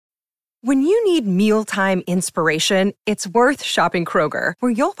When you need mealtime inspiration, it's worth shopping Kroger,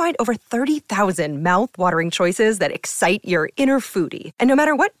 where you'll find over 30,000 mouth-watering choices that excite your inner foodie. And no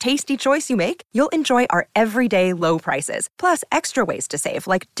matter what tasty choice you make, you'll enjoy our everyday low prices, plus extra ways to save,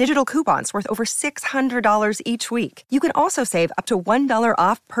 like digital coupons worth over $600 each week. You can also save up to $1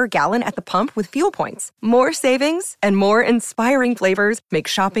 off per gallon at the pump with fuel points. More savings and more inspiring flavors make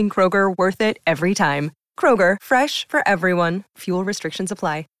shopping Kroger worth it every time. Kroger, fresh for everyone. Fuel restrictions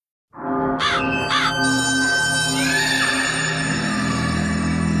apply.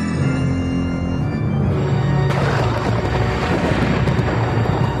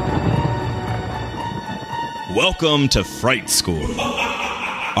 Welcome to Fright School.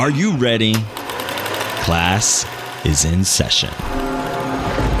 Are you ready? Class is in session.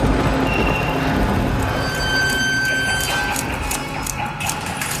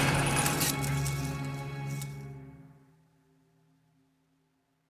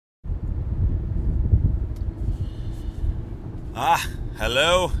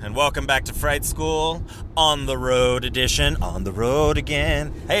 Hello, and welcome back to Fright School, On the Road edition, on the road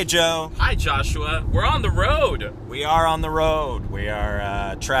again. Hey, Joe. Hi, Joshua. We're on the road. We are on the road. We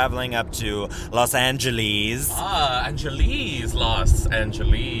are traveling up to Los Angeles. Los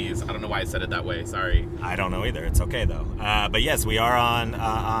Angeles. I don't know why I said it that way. Sorry. I don't know either. It's okay, though. But yes, we are on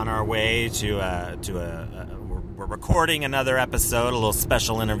our way we're recording another episode, a little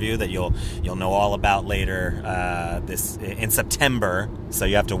special interview that you'll know all about later this in September. So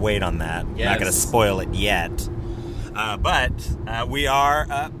you have to wait on that. Yes. I'm not going to spoil it yet. But we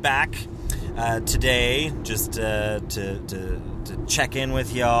are back today just to check in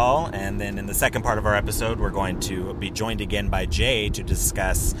with y'all. And then in the second part of our episode, we're going to be joined again by Jay to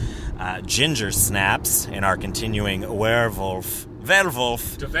discuss ginger snaps in our continuing werewolf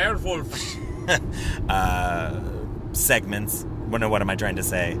segments. What am I trying to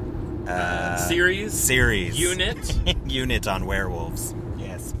say? Series. Unit on werewolves.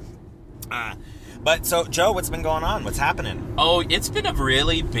 Yes. But so, Joe, what's been going on? What's happening? Oh, it's been a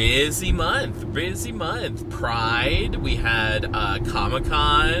really busy month. Pride. We had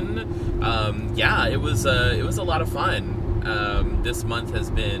Comic-Con. Yeah, it was a lot of fun. This month has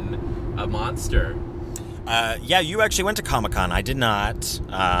been a monster. Yeah, you actually went to Comic-Con. I did not.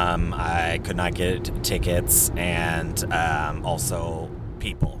 I could not get tickets, and also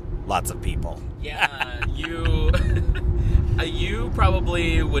people. Lots of people. Yeah, you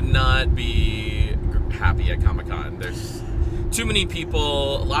probably would not be happy at Comic-Con. There's too many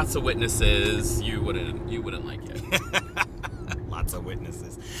people, lots of witnesses. You wouldn't like it. Lots of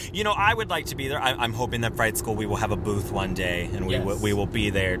witnesses. You know, I would like to be there. I'm hoping that Fright School, we will have a booth one day, and we will be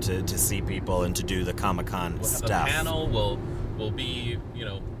there to see people and to do the Comic-Con stuff. We'll have a panel.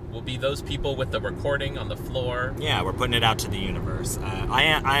 We'll be those people with the recording on the floor. Yeah, we're putting it out to the universe.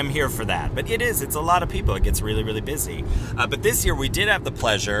 I'm here for that. But it's a lot of people. It gets really, really busy. But this year we did have the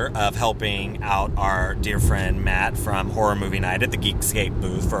pleasure of helping out our dear friend Matt from Horror Movie Night at the Geekscape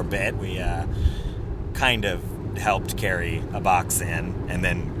booth for a bit. We kind of helped carry a box in, and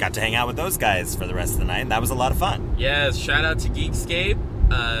then got to hang out with those guys for the rest of the night, and that was a lot of fun. Yes, shout out to Geekscape.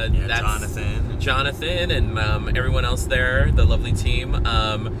 That's Jonathan, and everyone else there, the lovely team.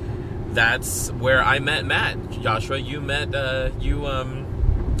 That's where I met Matt. Joshua, you got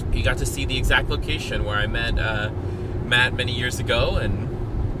to see the exact location where I met Matt many years ago, and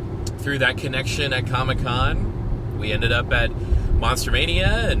through that connection at Comic-Con, we ended up at Monster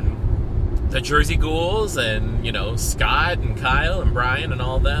Mania and the Jersey Ghouls, and Scott and Kyle and Brian and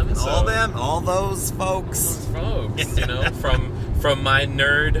all them. All those folks. From my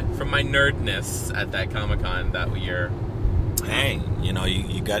nerdness at that Comic-Con that year. Hey,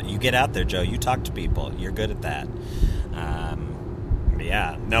 you get out there, Joe. You talk to people. You're good at that.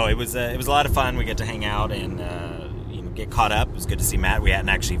 Yeah, no, it was a lot of fun. We get to hang out and get caught up. It was good to see Matt. We hadn't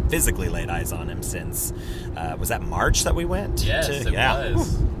actually physically laid eyes on him since was that March that we went? Yes, it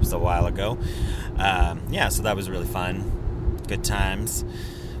was. It was a while ago. So that was really fun. Good times.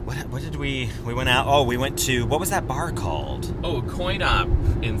 What did we went out? Oh, we went to, what was that bar called? Oh, Coin Op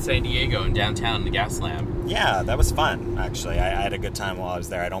in San Diego, in downtown, the Gaslamp. Yeah, that was fun, actually. I had a good time while I was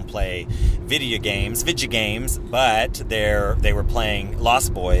there. I don't play video games, but they were playing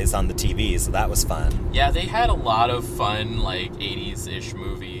Lost Boys on the TV, so that was fun. Yeah, they had a lot of fun, 80s-ish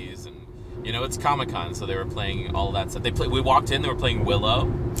movies, and, it's Comic-Con, so they were playing all that stuff. We walked in, they were playing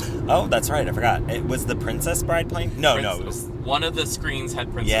Willow. Oh, that's right, I forgot. It was the Princess Bride playing? No, it was... One of the screens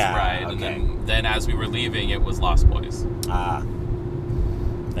had Princess Bride, okay. And then as we were leaving, it was Lost Boys. Ah,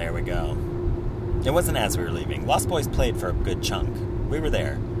 there we go. It wasn't as we were leaving. Lost Boys played for a good chunk. We were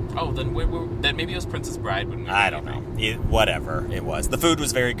there. Oh, then maybe it was Princess Bride. When I don't know. Whatever it was. The food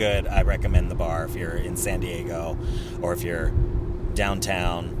was very good. I recommend the bar if you're in San Diego or if you're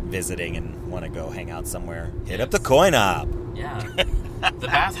downtown visiting and want to go hang out somewhere. Hit up the Coin Op. Yeah. The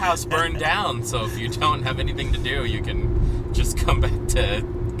bathhouse burned down, so if you don't have anything to do, you can just come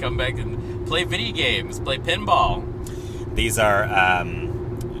back and play video games, play pinball. These are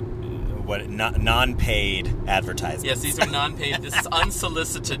non-paid advertisements. Yes, these are non-paid. This is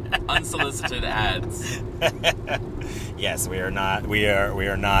unsolicited ads. Yes, we are not. We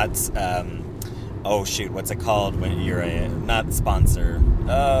are not. Oh shoot, what's it called when you're not sponsor?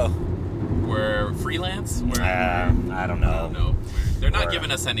 Oh, we're freelance. I don't know. No, they're not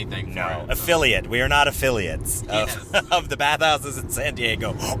giving us anything. No, affiliate. We are not affiliates of the bathhouses in San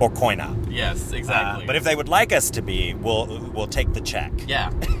Diego or Coin Op. Yes, exactly. But if they would like us to be, we'll take the check.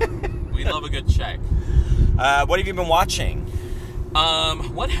 Yeah. We love a good check. What have you been watching?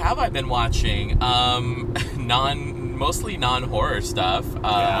 What have I been watching? Mostly non-horror stuff. Good.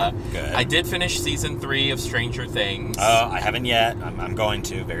 I did finish season 3 of Stranger Things. I haven't yet. I'm going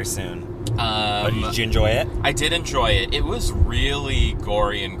to very soon. But did you enjoy it? I did enjoy it. It was really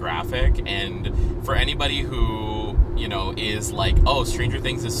gory and graphic, and for anybody who, is like, oh, Stranger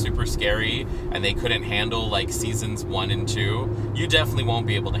Things is super scary, and they couldn't handle, like, seasons 1 and 2, you definitely won't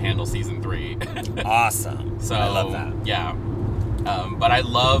be able to handle season 3. Awesome. So, I love that. Yeah. But I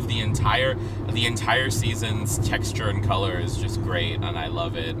love the entire season's texture and color is just great, and I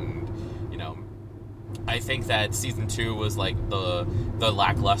love it. And I think that season 2 was like the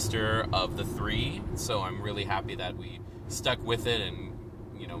lackluster of the 3. So I'm really happy that we stuck with it and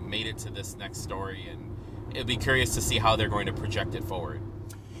made it to this next story. And it'll be curious to see how they're going to project it forward.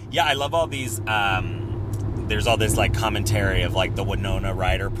 Yeah, I love all these. There's all this like commentary of like the Winona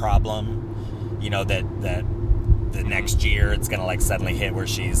Ryder problem. That the next year it's gonna like suddenly hit where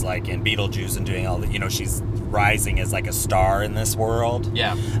she's like in Beetlejuice and doing all the, she's rising as like a star in this world.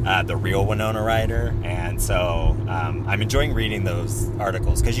 Yeah. The real Winona Ryder. And so I'm enjoying reading those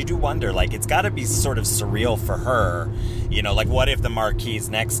articles because you do wonder, like, it's got to be sort of surreal for her, like what if the marquees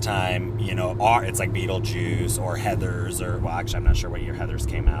next time, it's like Beetlejuice or Heathers or, well, actually I'm not sure what year Heathers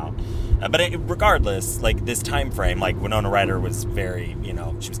came out. But regardless, like this time frame, like Winona Ryder was very,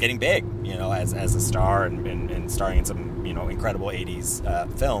 she was getting big, as a star and starring in some, incredible 80s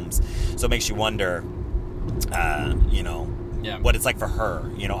films. So it makes you wonder, what it's like for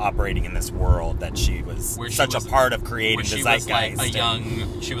her, operating in this world that she was such a part of creating the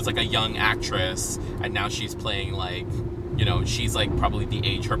zeitgeist. She was like a young actress, and now she's playing like, she's like probably the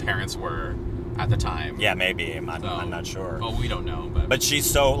age her parents were at the time. Yeah, maybe. I'm not sure. Well, we don't know. But she's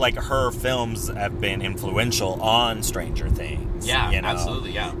so, like, her films have been influential on Stranger Things. Yeah,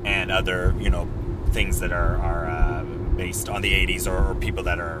 absolutely, yeah. And other, things that are based on the 80s or people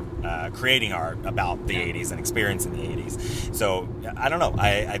that are creating art about the 80s and experiencing the 80s. So, I don't know.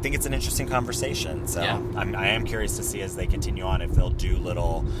 I think it's an interesting conversation. So, I am curious to see as they continue on if they'll do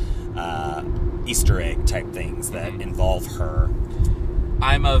little Easter egg type things that involve her.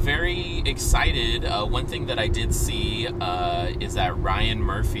 I'm very excited. One thing that I did see is that Ryan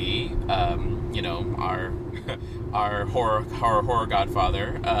Murphy, our horror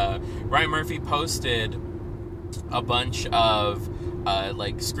godfather, Ryan Murphy posted a bunch of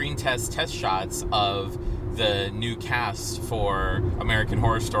screen test shots of the new cast for American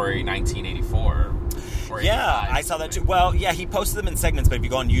Horror Story 1984. Yeah, I saw that too. Well, yeah, he posted them in segments, but if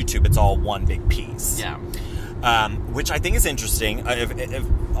you go on YouTube, it's all one big piece. Yeah. Which I think is interesting if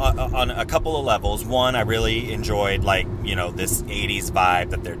on a couple of levels. One, I really enjoyed, this 80s vibe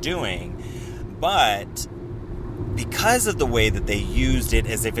that they're doing. But because of the way that they used it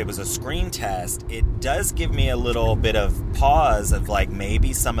as if it was a screen test, it does give me a little bit of pause of,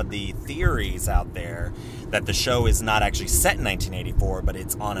 maybe some of the theories out there that the show is not actually set in 1984, but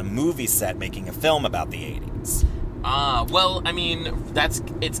it's on a movie set making a film about the 80s. Well, I mean,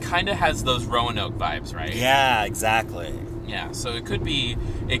 it's kind of has those Roanoke vibes, right? Yeah, exactly. Yeah, so it could be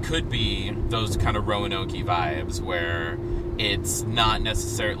those kind of Roanoke-y vibes where it's not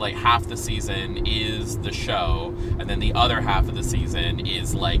necessarily, half the season is the show, and then the other half of the season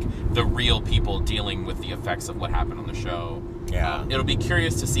is, the real people dealing with the effects of what happened on the show. Yeah. It'll be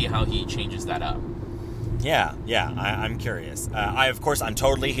curious to see how he changes that up. Yeah, I'm curious. I'm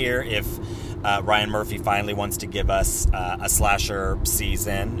totally here if Ryan Murphy finally wants to give us a slasher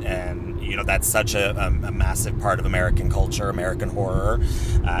season, and that's such a massive part of American culture, American horror,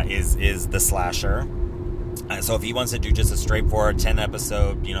 is the slasher. So if he wants to do just a straightforward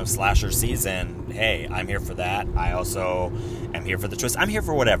 10-episode, slasher season, hey, I'm here for that. I also am here for the twist. I'm here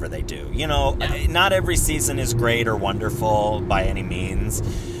for whatever they do. Not every season is great or wonderful by any means.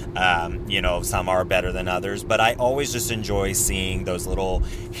 Some are better than others, but I always just enjoy seeing those little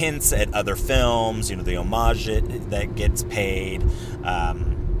hints at other films, the homage that gets paid.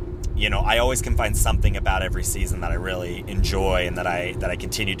 I always can find something about every season that I really enjoy, and that I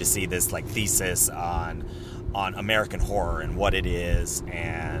continue to see this like thesis on American horror and what it is,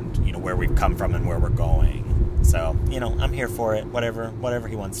 and where we've come from and where we're going. So I'm here for it. Whatever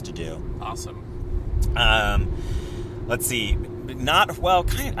he wants to do. Awesome. Let's see.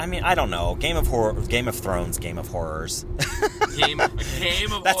 I don't know. Game of Thrones, Game of Horrors. Game of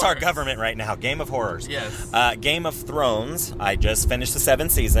That's Horrors. our government right now. Game of Horrors. Yes. Game of Thrones. I just finished the 7th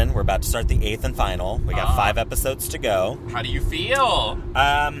season. We're about to start the 8th and final. We got 5 episodes to go. How do you feel?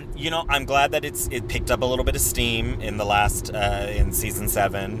 I'm glad that it picked up a little bit of steam in the last in season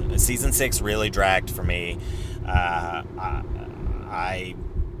 7. Season 6 really dragged for me.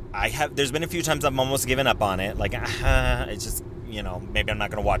 There's been a few times I've almost given up on it. Like, it's just, maybe I'm not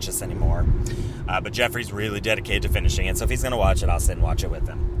going to watch this anymore. But Jeffrey's really dedicated to finishing it, so if he's going to watch it, I'll sit and watch it with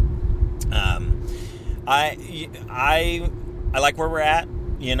him. I like where we're at.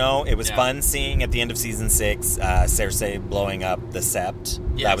 It was fun seeing at the end of season 6, Cersei blowing up the Sept.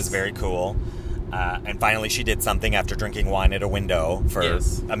 Yes. That was very cool. And finally she did something after drinking wine at a window for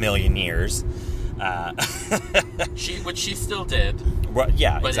a million years. Which she still did. Well,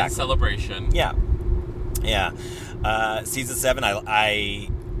 yeah, but exactly. in celebration. Yeah. Season 7, I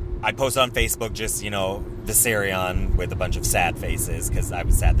posted on Facebook just, Viserion with a bunch of sad faces because I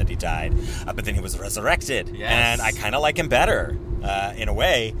was sad that he died. But then he was resurrected. Yes. And I kind of like him better, in a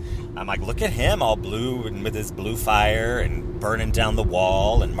way. I'm like, look at him all blue and with his blue fire and burning down the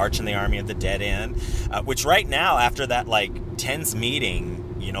wall and marching the army of the dead in. Which right now, after that, tense meeting,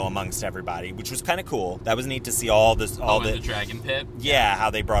 amongst everybody, which was kind of cool. That was neat to see all this, in the Dragon Pit. Yeah, how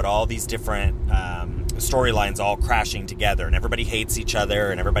they brought all these different storylines all crashing together, and everybody hates each other,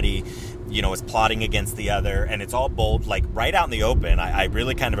 and everybody, is plotting against the other, and it's all bold, right out in the open. I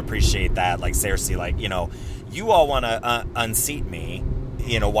really kind of appreciate that. Like Cersei, you all want to unseat me.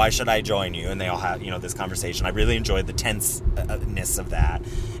 Why should I join you? And they all have, this conversation. I really enjoyed the tenseness of that,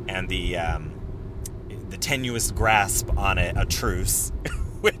 and the tenuous grasp on a truce.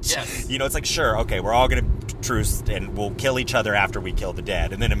 Which, yes. It's like, sure, okay, we're all going to truce and we'll kill each other after we kill the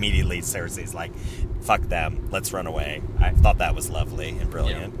dead. And then immediately Cersei's like, fuck them, let's run away. I thought that was lovely and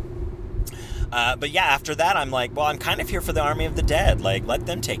brilliant. Yeah. But yeah, after that, I'm like, well, I'm kind of here for the army of the dead. Let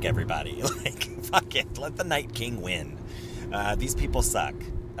them take everybody. Fuck it, let the Night King win. These people suck.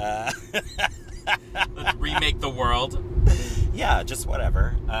 Let's remake the world. Yeah, just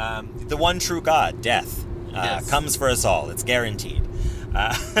whatever. The one true God, death, comes for us all. It's guaranteed.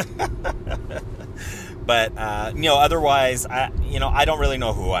 But otherwise, I don't really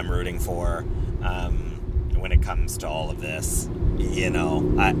know who I'm rooting for when it comes to all of this.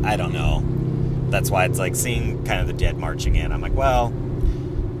 I don't know. That's why it's like seeing kind of the dead marching in. I'm like, well,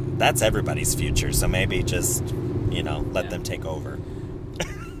 that's everybody's future, so maybe just let them take over.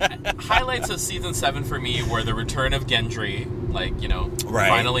 Highlights of season 7 for me were the return of Gendry, right.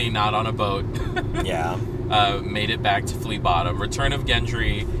 Finally not on a boat. Yeah. Made it back to Flea Bottom. Return of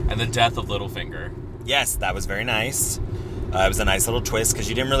Gendry and the death of Littlefinger. Yes, that was very nice. It was a nice little twist because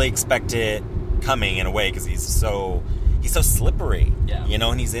you didn't really expect it coming in a way because he's so slippery. Yeah.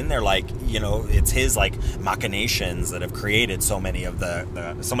 And he's in there it's his machinations that have created so many of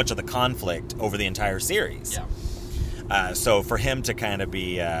so much of the conflict over the entire series. Yeah. So for him to kind of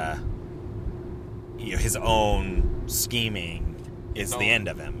be his own scheming is the end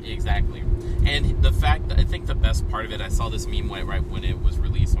of him. Exactly. And the fact that I think the best part of it, I saw this meme right when it was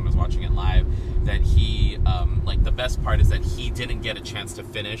released when I was watching it live, that he, the best part is that he didn't get a chance to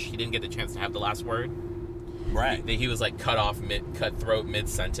finish. He didn't get the chance to have the last word. Right. He was cut throat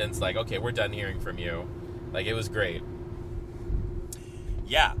mid-sentence, okay, we're done hearing from you. It was great.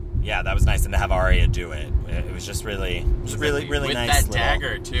 Yeah. Yeah, that was nice, and to have Arya do it. It was just really really with nice. With that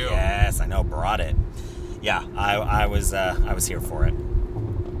dagger, too. Yes, I know, brought it. Yeah, I was here for it.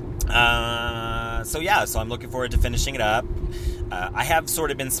 So I'm looking forward to finishing it up. I have sort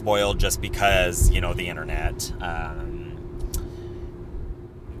of been spoiled just because, the internet.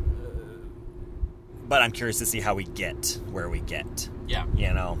 But I'm curious to see how we get where we get. Yeah.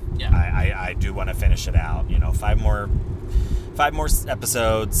 Yeah. I do want to finish it out. 5 more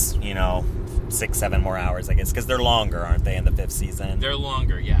episodes, 6-7 more hours, I guess, because they're longer, aren't they, in the 5th season? They're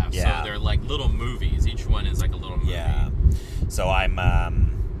longer, yeah. So they're like little movies. Each one is like a little movie. Yeah. So I'm,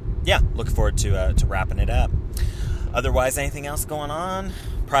 looking forward to wrapping it up. Otherwise, anything else going on?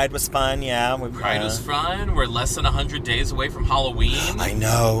 Pride was fun, yeah. Pride was fun. We're less than 100 days away from Halloween. I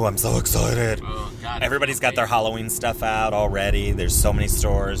know. I'm so excited. Oh, God. Everybody's got their Halloween stuff out already. There's so many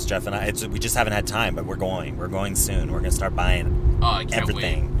stores. Jeff and I, we just haven't had time, but we're going. We're going soon. We're going to start buying I can't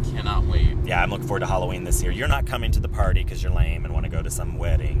everything. Wait. Cannot wait. Yeah, I'm looking forward to Halloween this year. You're not coming to the party because you're lame and want to go to some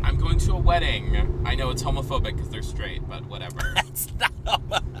wedding. I'm going to a wedding. I know it's homophobic because they're straight, but whatever. That's not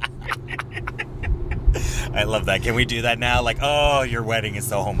I love that. Can we do that now? Like, oh, your wedding is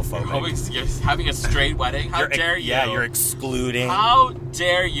so homophobic. You're having a straight wedding? How dare you? Yeah, you're excluding. How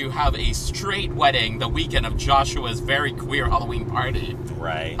dare you have a straight wedding the weekend of Joshua's very queer Halloween party?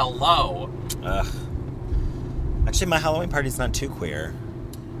 Right. Hello. Ugh. Actually, my Halloween party's not too queer.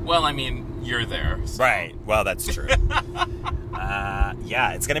 Well, I mean, you're there. So. Right. Well, that's true.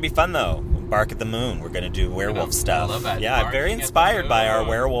 Yeah, it's going to be fun, though. Bark at the Moon. We're going to do werewolf stuff. I love that. Yeah, I'm very inspired by our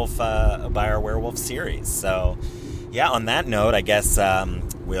werewolf series. So, yeah, on that note, I guess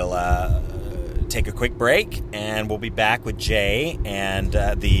we'll take a quick break, and we'll be back with Jay and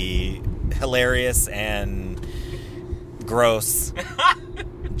the hilarious and gross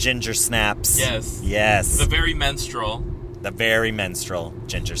ginger snaps. Yes. Yes. The very menstrual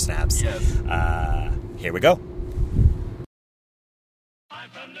ginger snaps. Yes. Here we go. I'm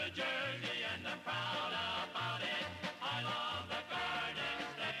from New Jersey and I'm proud about it. I love the Garden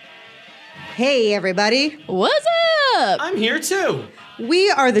State. Hey, everybody. What's up? I'm here too. We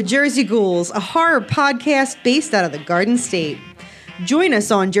are the Jersey Ghouls, a horror podcast based out of the Garden State. Join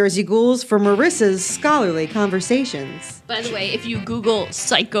us on Jersey Ghouls for Marissa's scholarly conversations. By the way, if you Google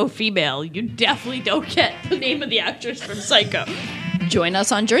Psycho female, you definitely don't get the name of the actress from Psycho. Join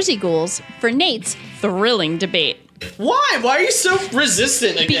us on Jersey Ghouls for Nate's thrilling debate. Why? Why are you so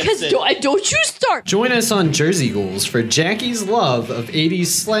resistant against Because it? don't you start. Join us on Jersey Ghouls for Jackie's love of 80s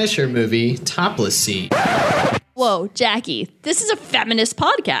slasher movie Topless Scene. Whoa, Jackie, this is a feminist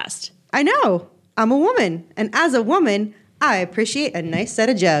podcast. I know. I'm a woman. And as a woman, I appreciate a nice set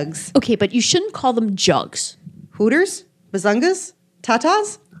of jugs. Okay, but you shouldn't call them jugs. Hooters? Bazungas?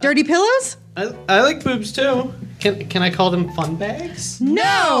 Tatas? Dirty pillows? I like boobs too. Can I call them fun bags?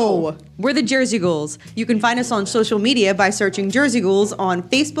 No! We're the Jersey Ghouls. You can find us on social media by searching Jersey Ghouls on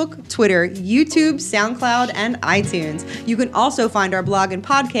Facebook, Twitter, YouTube, SoundCloud, and iTunes. You can also find our blog and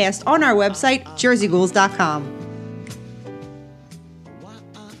podcast on our website, jerseyghouls.com.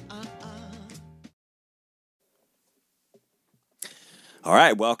 All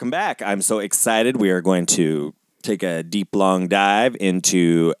right, welcome back. I'm so excited. We are going to take a deep, long dive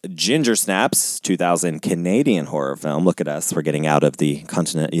into Ginger Snaps, 2000 Canadian horror film. Look at us. We're getting out of the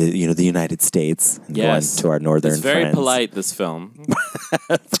continent, the United States, and going to our northern It's very friends. polite, this film.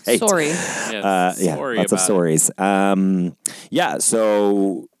 Right. Sorry. Sorry lots of about stories.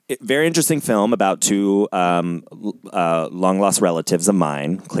 So very interesting film about two long-lost relatives of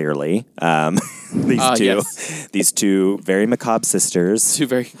mine, clearly. These two very macabre sisters. Two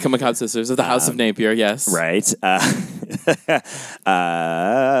very macabre sisters of the House of Napier, yes. Right.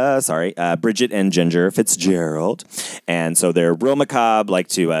 Bridget and Ginger Fitzgerald. And so they're real macabre, like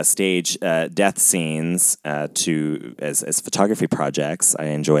to stage death scenes as photography projects. I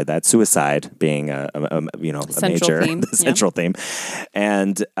enjoy that. Suicide being a Central theme. the central theme.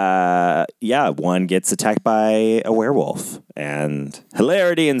 And one gets attacked by a werewolf and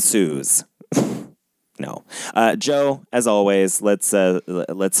hilarity ensues. No. Joe, as always, let's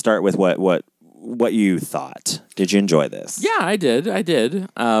start with what you thought. Did you enjoy this? Yeah, I did.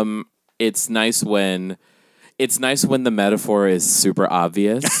 It's nice when the metaphor is super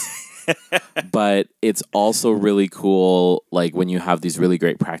obvious. But it's also really cool, like when you have these really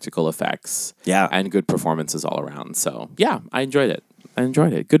great practical effects, and good performances all around. So yeah, I enjoyed it.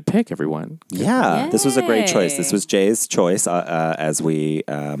 Good pick, everyone. Yeah, Yay. This was a great choice. This was Jay's choice, as we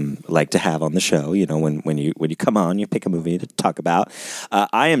like to have on the show. You know, when you come on, you pick a movie to talk about.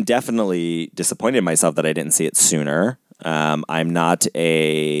 I am definitely disappointed in myself that I didn't see it sooner.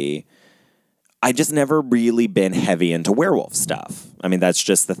 I just never really been heavy into werewolf stuff. I mean, that's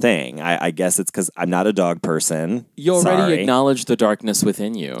just the thing. I guess it's because I'm not a dog person. You already Sorry. acknowledge the darkness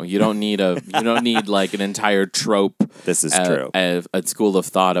within you. You don't need like an entire trope. This is true. A school of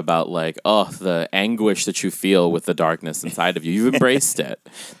thought about the anguish that you feel with the darkness inside of you. You've embraced it.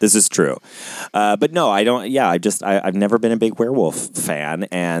 This is true. But no, I don't. Yeah, I've never been a big werewolf fan,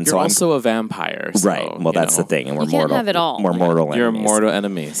 and You're so also a vampire. So, right. Well, that's the thing, and we're You can't mortal. have it all. We're mortal enemies. You're mortal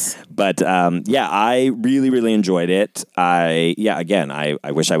enemies. But I really, really enjoyed it. I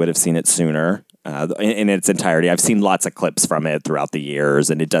wish I would have seen it sooner in its entirety. I've seen lots of clips from it throughout the years,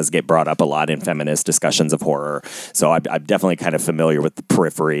 and it does get brought up a lot in feminist discussions of horror. So I'm definitely kind of familiar with the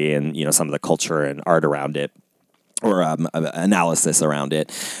periphery and some of the culture and art around it. or analysis around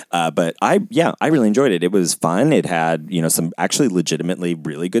it. But I really enjoyed it. It was fun. It had, some actually legitimately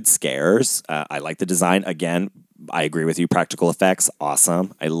really good scares. I like the design. Again, I agree with you. Practical effects,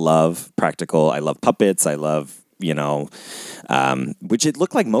 awesome. I love practical. I love puppets. I love, which it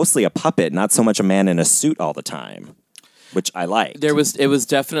looked like mostly a puppet, not so much a man in a suit all the time, which I liked. It was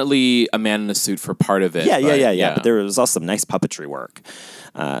definitely a man in a suit for part of it. Yeah. But there was also some nice puppetry work.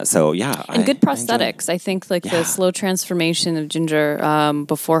 And good prosthetics. I think the slow transformation of Ginger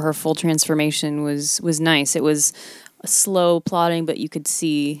before her full transformation was nice. It was slow plotting, but you could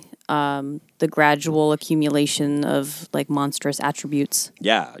see the gradual accumulation of like monstrous attributes.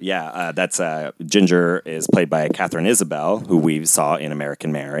 Yeah. That's Ginger is played by Catherine Isabel, who we saw in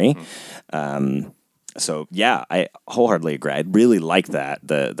American Mary. So yeah, I wholeheartedly agree. I really like that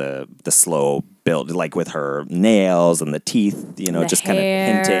the slow build, like with her nails and the teeth, just kind of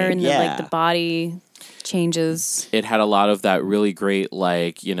hinting. And the body changes. It had a lot of that really great,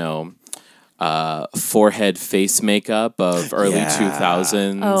 forehead face makeup of early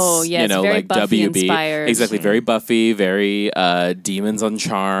 2000s. Oh yes, very Buffy WB inspired. Exactly, very Buffy, very Demons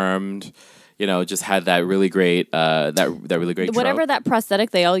Uncharmed. Just had that really great that really great whatever trope. that prosthetic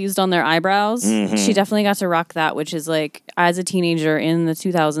they all used on their eyebrows. She definitely got to rock that, which is like as a teenager in the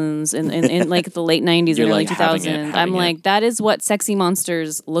 2000s in like the late 90s and early 2000s. I'm like, that is what sexy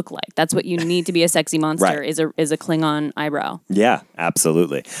monsters look like. That's what you need to be a sexy monster. Right. is a Klingon eyebrow. Yeah,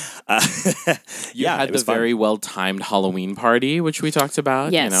 absolutely. You had the very well timed Halloween party, which we talked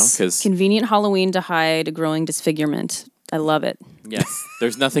about. Yes, because convenient Halloween to hide a growing disfigurement. I love it. Yes,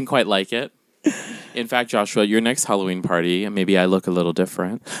 there's nothing quite like it. In fact, Joshua, your next Halloween party, maybe I look a little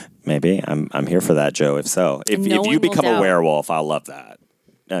different. Maybe. I'm here for that, Joe, if so. If you become a werewolf, I'll love that.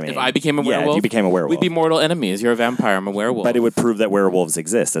 I mean, if I became a werewolf? Yeah, if you became a werewolf. We'd be mortal enemies. You're a vampire, I'm a werewolf. But it would prove that werewolves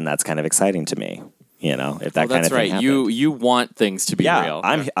exist, and that's kind of exciting to me. If that kind of thing happened. You want things to be real.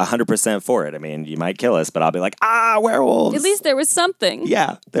 I'm 100% for it. I mean, you might kill us, but I'll be like, werewolves. At least there was something.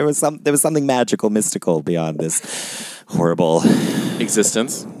 Yeah, there was something magical, mystical beyond this horrible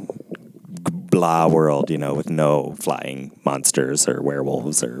existence. Blah world, with no flying monsters or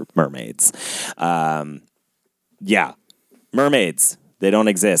werewolves or mermaids. Mermaids. They don't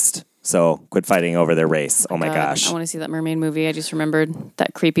exist. So quit fighting over their race. Oh my gosh. I want to see that mermaid movie. I just remembered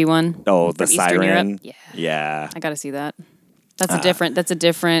that creepy one. Oh, the Siren. Yeah. I got to see that. That's a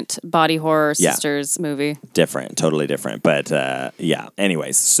different body horror sisters movie. Different, totally different. But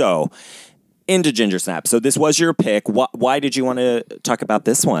anyways, so into Ginger Snap. So this was your pick. Why did you want to talk about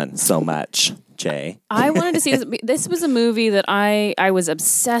this one so much, Jay? I wanted to see this. This was a movie that I was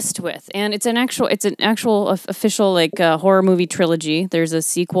obsessed with, and it's an actual official horror movie trilogy. There's a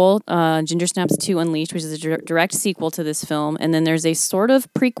sequel, Ginger Snaps 2 Unleashed, which is a direct sequel to this film, and then there's a sort of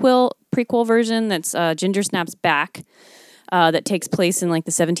prequel version that's Ginger Snaps Back. That takes place in like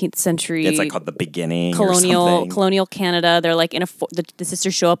the 17th century. It's like called The Beginning. Colonial Canada. They're like in a the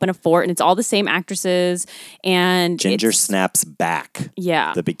sisters show up in a fort, and it's all the same actresses. And Ginger Snaps Back.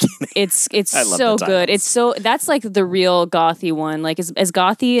 Yeah, The Beginning. It's so good. That's like the real gothy one. Like as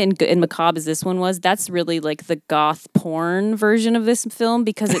gothy and macabre as this one was, that's really like the goth porn version of this film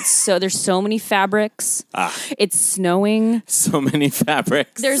because there's so many fabrics. It's snowing. So many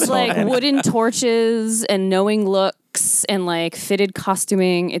fabrics. There's wooden torches and knowing looks. And like fitted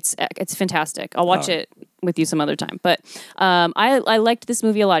costuming, it's fantastic. I'll watch it with you some other time. But I liked this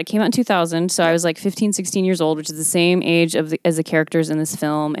movie a lot. It came out in 2000, so I was like 15, 16 years old, which is the same age as the characters in this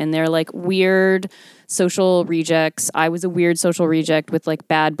film. And they're like weird social rejects. I was a weird social reject with like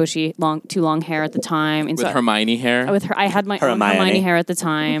bad, bushy, too long hair at the time. And with Hermione hair? I had my own Hermione hair at the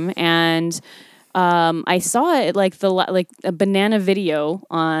time. And I saw it like a banana video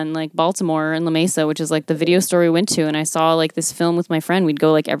on like Baltimore and La Mesa, which is like the video store we went to, and I saw like this film with my friend. We'd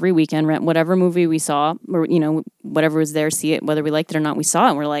go like every weekend, rent whatever movie we saw, or whatever was there, see it, whether we liked it or not. We saw it,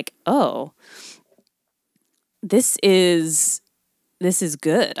 and we're like, oh, this is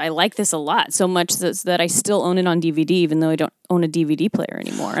good. I like this a lot, so much that I still own it on DVD, even though I don't own a DVD player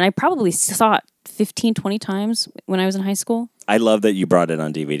anymore. And I probably saw it 15, 20 times when I was in high school. I love that you brought it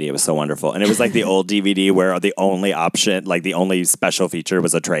on DVD. It was so wonderful. And it was like the old DVD where the only option, like the only special feature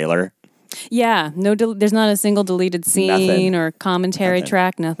was a trailer. Yeah. There's not a single deleted scene or commentary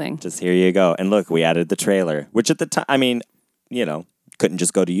track, nothing. Just here you go. And look, we added the trailer, which at the time, I mean, couldn't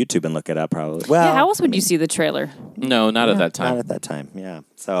just go to YouTube and look it up probably. Well, how else would you see the trailer? No, not at that time. Not at that time, yeah.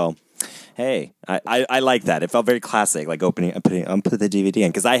 So, Hey, I like that. It felt very classic, like put the DVD in,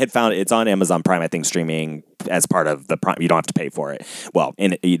 because I had found it's on Amazon Prime, I think, streaming as part of the Prime. You don't have to pay for it. Well,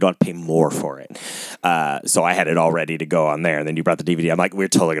 you don't have to pay more for it. So I had it all ready to go on there, and then you brought the DVD. I'm like, we're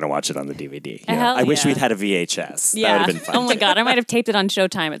totally going to watch it on the DVD. You know? Hell I wish yeah. we'd had a VHS. Yeah. That would have been fun. Oh my God, I might have taped it on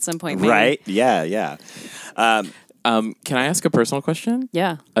Showtime at some point. Maybe. Right? Yeah. Can I ask a personal question?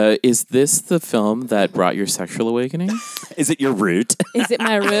 Yeah. Is this the film that brought your sexual awakening? Is it your root? Is it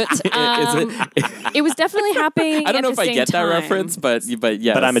my root? It was definitely happening. I don't know at if the I same get that time. reference, but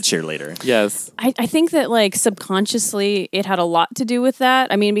yes. But I'm a cheerleader. Yes. I think that like subconsciously it had a lot to do with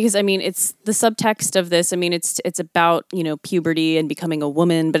that. I mean, because it's the subtext of this. I mean, it's about, puberty and becoming a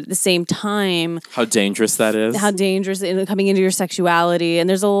woman, but at the same time, How dangerous that is. how dangerous and coming into your sexuality. And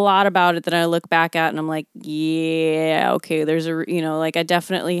there's a lot about it that I look back at and I'm like, yeah, okay, there's I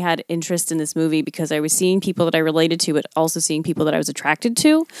definitely had interest in this movie because I was seeing people that I related to, but also seeing people that I was attracted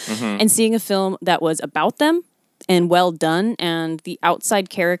to, and seeing a film that was about them and well done, and the outside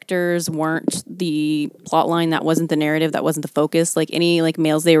characters weren't the plot line, that wasn't the narrative, that wasn't the focus. Like any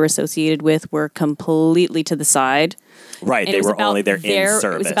males they were associated with were completely to the side. Right, And they it was were about only there in service.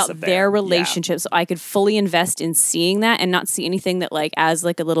 It was about of their relationship, so I could fully invest in seeing that and not see anything that as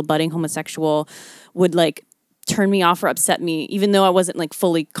a little budding homosexual would turn me off or upset me, even though I wasn't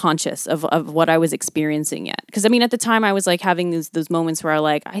fully conscious of what I was experiencing yet. Because at the time I was having those moments where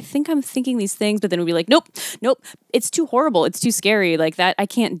I think I'm thinking these things, but then it would be nope, it's too horrible, it's too scary, that I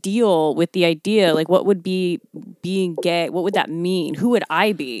can't deal with the idea. What would be being gay? What would that mean? Who would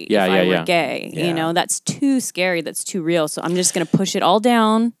I be if I were gay? Yeah. That's too scary. That's too real. So I'm just gonna push it all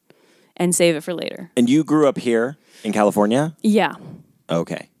down and save it for later. And you grew up here in California? Yeah.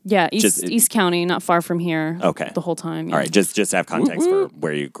 Okay. Yeah, East County, not far from here. Okay. The whole time. Yeah. All right, just to have context for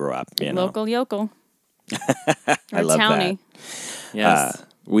where you grew up. Local yokel. I love townie. Yes.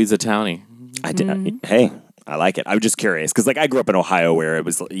 We's a townie. Hey, I like it. I was just curious because, I grew up in Ohio, where it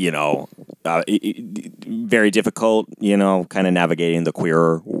was, very difficult, kind of navigating the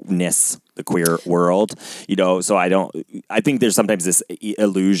queerness, the queer world, So I think there's sometimes this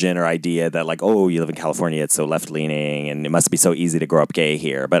illusion or idea that, oh, you live in California, it's so left leaning, and it must be so easy to grow up gay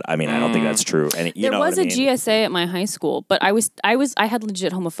here. But I don't think that's true. And There was a GSA at my high school, but I had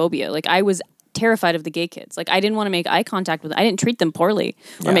legit homophobia. I was terrified of the gay kids. I didn't want to make eye contact with them. I didn't treat them poorly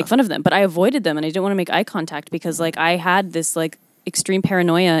or make fun of them, but I avoided them, and I didn't want to make eye contact because I had this extreme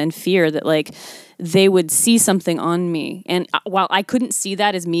paranoia and fear that they would see something on me. And while I couldn't see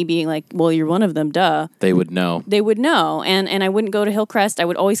that as me being well, you're one of them, duh. They would know. They would know. And I wouldn't go to Hillcrest. I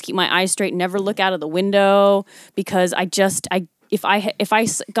would always keep my eyes straight, never look out of the window because if I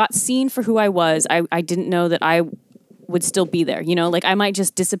got seen for who I was, I didn't know that I would still be there, I might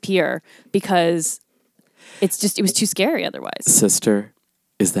just disappear because it was too scary otherwise. Sister,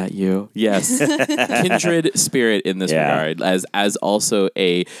 is that you? Yes. Kindred spirit in this regard, as also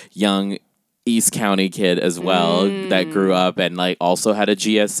a young East County kid as well that grew up and also had a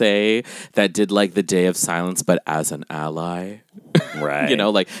GSA that did the Day of Silence, but as an ally. Right.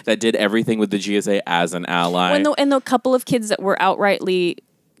 That did everything with the GSA as an ally. And the couple of kids that were outrightly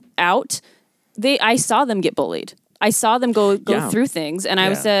out, I saw them get bullied. I saw them go through things, and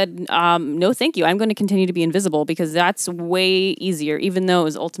I said, no, thank you. I'm going to continue to be invisible because that's way easier, even though it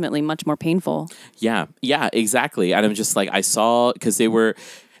was ultimately much more painful. Yeah, exactly. And I'm just I saw, because they're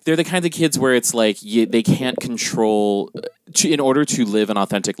the kinds of kids where it's they can't control, in order to live an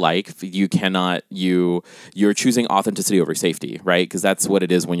authentic life, you're choosing authenticity over safety, right? Because that's what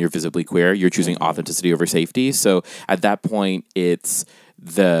it is when you're visibly queer. You're choosing authenticity over safety. So at that point,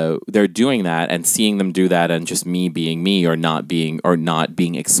 they're doing that, and seeing them do that, and just me being me or not being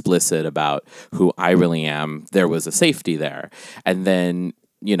explicit about who I really am, there was a safety there. And then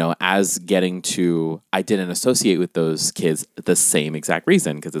as getting to, I didn't associate with those kids the same exact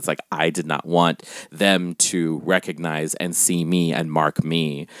reason, because it's I did not want them to recognize and see me and mark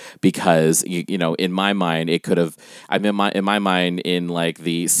me, because in my mind it could have, in my mind in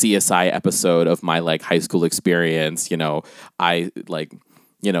the CSI episode of my high school experience, I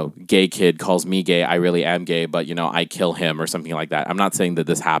gay kid calls me gay, I really am gay, but I kill him or something like that. I'm not saying that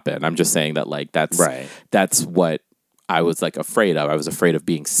this happened. I'm just saying that that's what I was afraid of. I was afraid of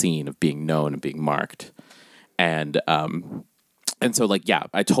being seen, of being known, and being marked. And so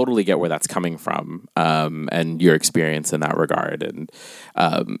I totally get where that's coming from, and your experience in that regard.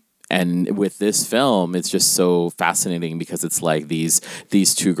 And with this film, it's just so fascinating because it's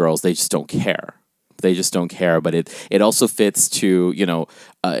these two girls, they just don't care. They just don't care, but it also fits to,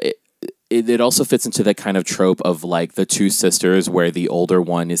 it also fits into that kind of trope of like the two sisters where the older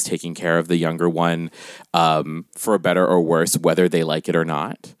one is taking care of the younger one, for better or worse, whether they like it or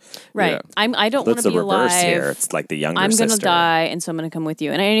not. Right. Yeah. I don't want That's to the be reverse alive. here. It's like the younger I'm sister. gonna die, and so I'm gonna come with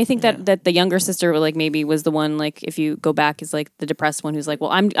you. And I think that the younger sister, like maybe was the one, like if you go back, is like the depressed one who's like,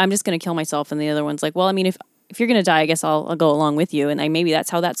 well, I'm just gonna kill myself, and the other one's like, well, I mean, if you're gonna die, I guess I'll go along with you. And maybe that's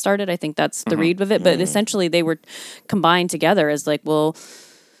how that started. I think that's the read of it. But essentially, they were combined together as like, well,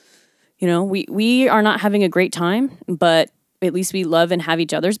 you know, we are not having a great time, but at least we love and have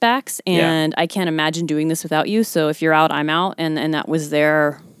each other's backs. And I can't imagine doing this without you. So if you're out, I'm out. And that was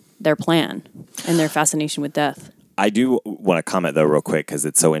their plan and their fascination with death. I do want to comment though real quick because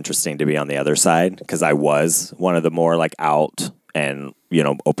it's so interesting to be on the other side because I was one of the more like out and, you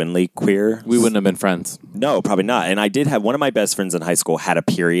know, openly queer. We wouldn't have been friends. No, probably not. And I did have one of my best friends in high school had a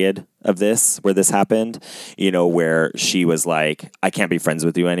period of this where this happened, you know, where she was like, I can't be friends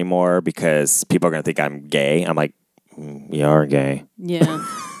with you anymore because people are going to think I'm gay. I'm like, you are gay. Yeah.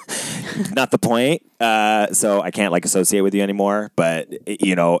 Not the point. So I can't like associate with you anymore. But,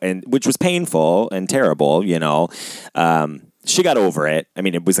 you know, and which was painful and terrible, you know. She got over it. I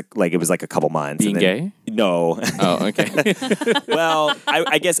mean, it was like a couple months. Being gay? No. Oh, okay. Well,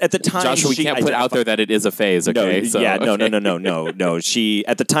 I guess at the time, Joshua, we can't put out there that it is at phase, okay? No. She,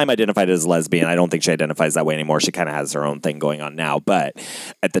 at the time, identified as lesbian. I don't think she identifies that way anymore. She kind of has her own thing going on now. But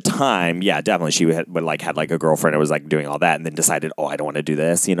at the time, yeah, definitely, she had a girlfriend and was like doing all that and then decided, oh, I don't want to do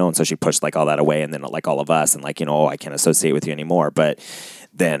this, you know? And so she pushed like all that away and then like all of us and like, you know, oh, I can't associate with you anymore. But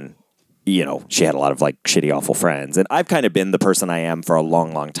then, you know, she had a lot of like shitty, awful friends. And I've kind of been the person I am for a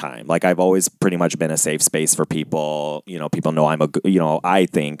long, long time. Like I've always pretty much been a safe space for people. You know, people know I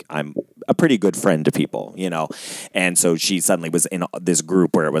think I'm a pretty good friend to people, you know. And so she suddenly was in this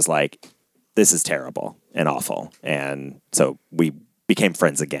group where it was like, this is terrible and awful. And so we became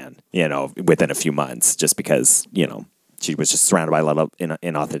friends again, you know, within a few months just because, you know, she was just surrounded by a lot of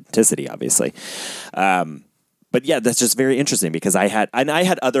inauthenticity, obviously. But yeah, that's just very interesting because I had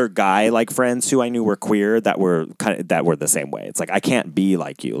other guy like friends who I knew were queer that were the same way. It's like I can't be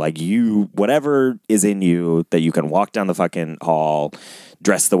like you, whatever is in you that you can walk down the fucking hall,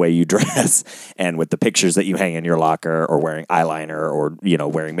 dress the way you dress, and with the pictures that you hang in your locker, or wearing eyeliner, or you know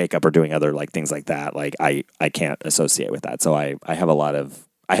wearing makeup, or doing other like things like that. Like I can't associate with that. So I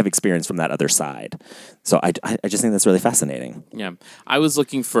have experience from that other side. So I just think that's really fascinating. Yeah, I was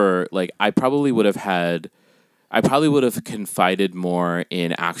looking for like I probably would have confided more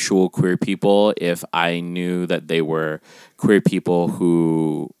in actual queer people if I knew that they were queer people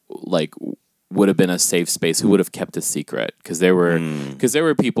who like would have been a safe space, who would have kept a secret. Because there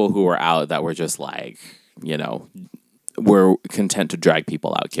were people who were out that were just like, you know, were content to drag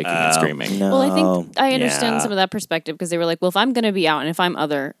people out kicking and screaming. No. Well, I think I understand some of that perspective because they were like, well, if I'm going to be out and if I'm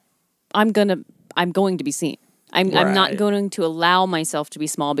other, I'm going to be seen. I'm not going to allow myself to be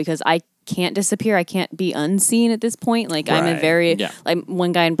small because I can't disappear. I can't be unseen at this point. Like I'm a very, like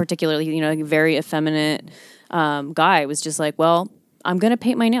one guy in particular, you know, like a very effeminate guy was just like, well, I'm gonna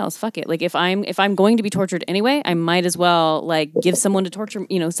paint my nails. Fuck it. Like if I'm going to be tortured anyway, I might as well like give someone to torture,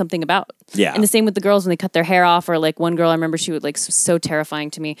 you know, something about. Yeah. And the same with the girls when they cut their hair off, or like one girl I remember, she would like so terrifying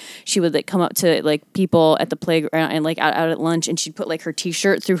to me. She would like come up to like people at the playground and like out at lunch, and she'd put like her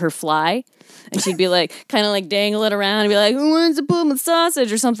t-shirt through her fly, and she'd be like kind of like dangle it around and be like, "Who wants a pullman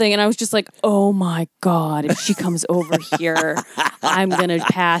sausage?" or something. And I was just like, oh my god, if she comes over here, I'm gonna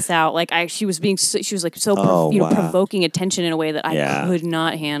pass out. Like she was like provoking attention in a way that I could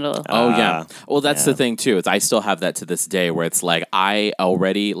not handle. Oh yeah. Well, that's the thing too. Is I still have that to this day, where it's like I'm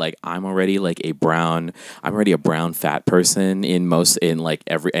already a brown fat person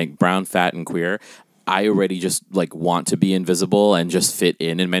every brown, fat, and queer. I already just like want to be invisible and just fit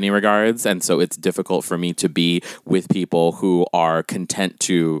in many regards, and so it's difficult for me to be with people who are content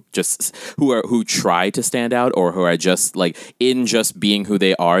to who try to stand out, or who are just like in just being who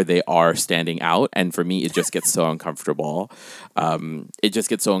they are standing out. And for me, it just gets so uncomfortable. It just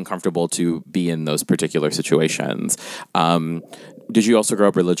gets so uncomfortable to be in those particular situations. Did you also grow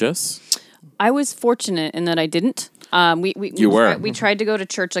up religious? I was fortunate in that I didn't. We tried to go to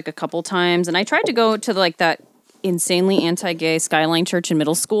church like a couple times, and I tried to go to like that insanely anti-gay Skyline Church in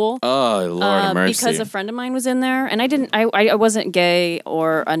middle school. Oh, Lord have mercy! Because a friend of mine was in there, and I wasn't gay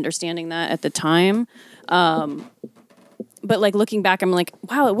or understanding that at the time. But like looking back, I'm like,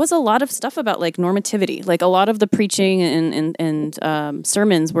 wow, it was a lot of stuff about like normativity. Like a lot of the preaching and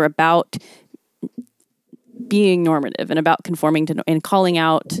sermons were about being normative and about conforming to and calling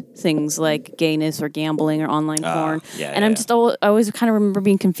out things like gayness or gambling or online porn. I'm just I always kind of remember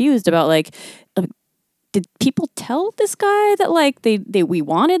being confused about like did people tell this guy that like we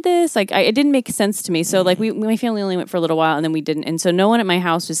wanted this? Like it didn't make sense to me. So like my family only went for a little while and then we didn't. And so no one at my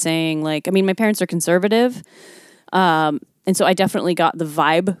house was saying like, I mean, my parents are conservative. And so I definitely got the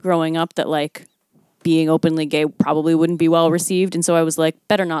vibe growing up that like being openly gay probably wouldn't be well received. And so I was like,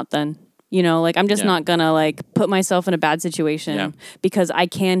 better not then. You know, like I'm just not gonna like put myself in a bad situation because I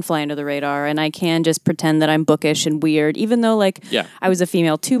can fly under the radar and I can just pretend that I'm bookish and weird, even though like I was a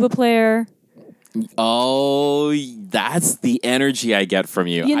female tuba player. Oh, that's the energy I get from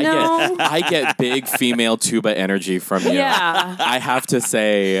you. I get big female tuba energy from you. Yeah. I have to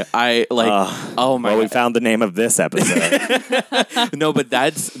say, I like. Oh my! Well, we found the name of this episode. No, but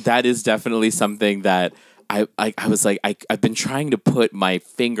that is definitely something that I was like I've been trying to put my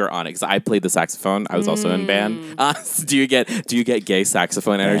finger on it because I played the saxophone. I was also in band. Do you get gay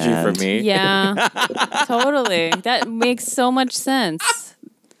saxophone energy from me? Yeah, totally. That makes so much sense.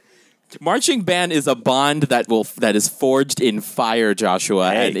 Marching band is a bond that is forged in fire,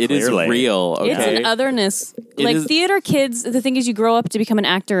 Joshua, and it is real. Okay? It's an otherness. Like theater kids, the thing is, you grow up to become an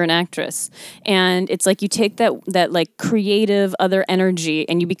actor or an actress, and it's like you take that like creative other energy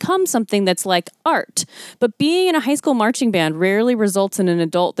and you become something that's like art. But being in a high school marching band rarely results in an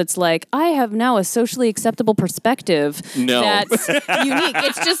adult that's like, I have now a socially acceptable perspective. No, that's unique.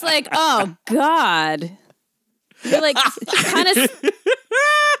 It's just like, oh God, you're like kind of.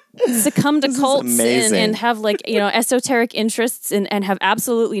 Succumb to cults and have like esoteric interests and have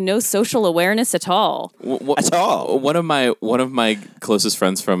absolutely no social awareness at all. At all. One of my closest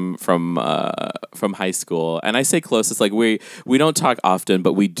friends from high school, and I say closest, like we don't talk often,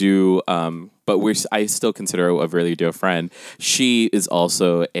 but we do. But I still consider her a really dear friend. She is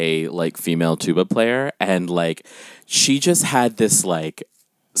also a like female tuba player, and like she just had this like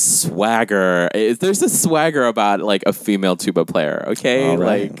swagger. There's a swagger about like a female tuba player, okay?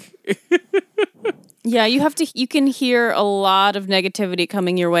 Right. Like yeah, you can hear a lot of negativity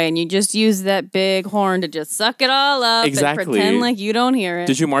coming your way and you just use that big horn to just suck it all up exactly. and pretend like you don't hear it.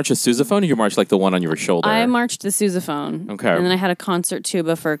 Did you march a sousaphone or did you march like the one on your shoulder? I marched the sousaphone. Okay. And then I had a concert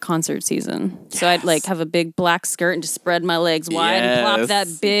tuba for concert season. Yes. So I'd like have a big black skirt and just spread my legs wide and plop that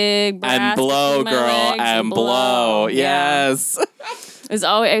big brass and blow, girl, and blow. Yes. It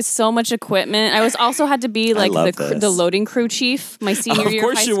was so much equipment. I also had to be like the loading crew chief my senior year of high school.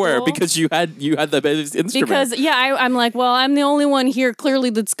 Of course you were, because you had the biggest instrument. Because I'm like, well, I'm the only one here clearly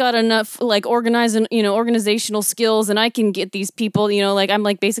that's got enough like organizational skills, and I can get these people. Like I'm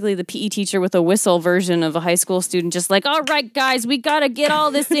like basically the PE teacher with a whistle version of a high school student. Just like, all right, guys, we gotta get all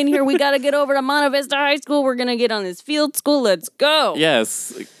this in here. We gotta get over to Monte Vista High School. We're gonna get on this field school. Let's go.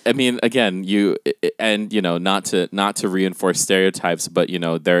 Yes, I mean, again, not to reinforce stereotypes, but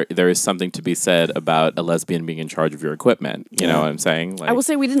there is something to be said about a lesbian being in charge of your equipment. You know what I'm saying? Like, I will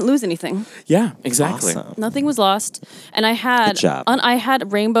say we didn't lose anything. Yeah, exactly. Awesome. Nothing was lost, and I had I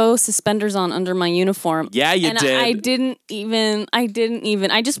had rainbow suspenders on under my uniform. Yeah, you did. I didn't even.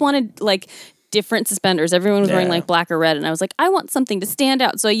 I just wanted like different suspenders. Everyone was wearing like black or red, and I was like, I want something to stand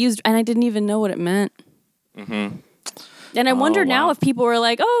out. So I used, and I didn't even know what it meant. Mm-hmm. And I wonder now if people were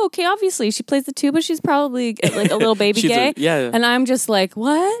like, oh, okay, obviously she plays the tuba. She's probably like a little baby gay. And I'm just like,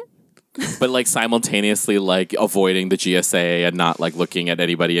 what? But like simultaneously like avoiding the GSA and not like looking at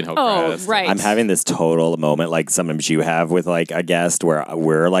anybody in Hillcrest. Oh, right. I'm having this total moment like sometimes you have with like a guest where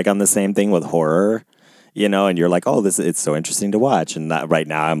we're like on the same thing with horror. And you're like, oh, it's so interesting to watch. And right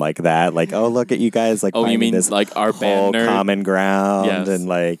now I'm like that, like, oh, look at you guys, like, you mean this like our whole band nerd? Common ground, and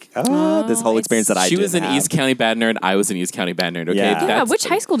like, this whole experience that I did. She was an East County band nerd. I was an East County band nerd. Okay, yeah. Which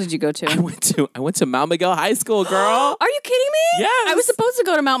high school did you go to? I went to Mount Miguel High School, girl. Are you kidding me? Yes. I was supposed to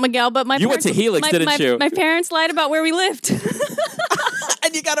go to Mount Miguel, but you went to Helix, didn't you? My parents lied about where we lived.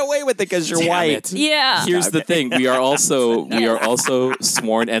 And you got away with it because you're white. Yeah. Here's the thing: we are also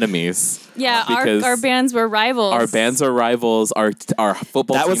sworn enemies. Yeah, our bands were rivals. Our bands are rivals. Our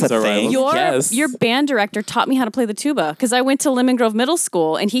football teams are rivals. Your band director taught me how to play the tuba because I went to Lemon Grove Middle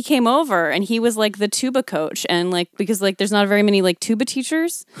School and he came over and he was like the tuba coach and like because like there's not very many like tuba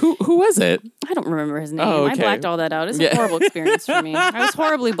teachers. Who was it? I don't remember his name. Oh, okay. I blacked all that out. It's a horrible experience for me. I was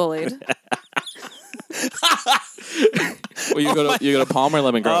horribly bullied. Well, you go to Palm or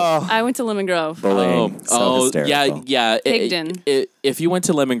Lemon Grove? Oh. I went to Lemon Grove. Bullying. Yeah. If you went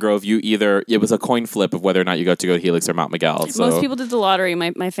to Lemon Grove, it was a coin flip of whether or not you got to go to Helix or Mount Miguel. So. Most people did the lottery.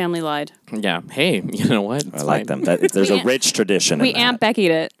 My family lied. Yeah. Hey, you know what? It's I like them. There's a rich tradition. We Aunt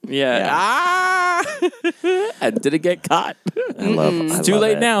Becky'd it. Yeah. Ah! And did it get caught? It's too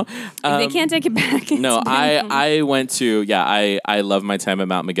late now. They can't take it back. No, I went to I love my time at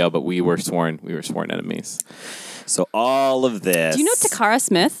Mount Miguel, but we were sworn enemies. So all of this. Do you know Takara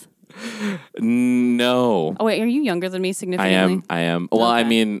Smith? No. Oh wait, are you younger than me significantly? I am. Well, I Okay.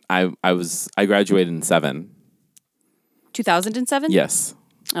 mean, I graduated in 7. 2007? Yes.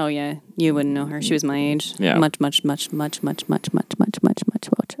 Oh yeah, you wouldn't know her. She was my age. Yeah. Much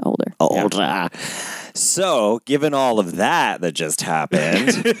older. Older. So, given all of that just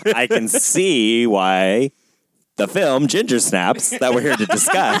happened, I can see why the film Ginger Snaps that we're here to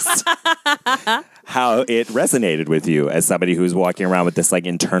discuss, how it resonated with you as somebody who's walking around with this like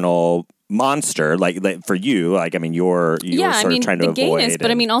internal monster. Like for you, like I mean, you're sort of trying to the avoid. gayness,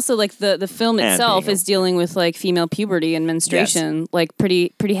 but I mean, also like the film and itself being is dealing with like female puberty and menstruation, like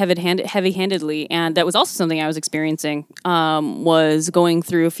pretty heavy-handedly, and that was also something I was experiencing. Was going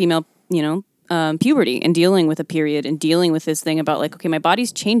through female, puberty and dealing with a period and dealing with this thing about like, okay, my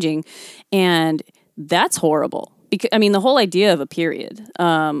body's changing, and that's horrible. Because I mean, the whole idea of a period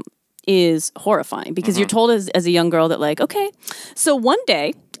is horrifying because you're told as a young girl that like, okay, so one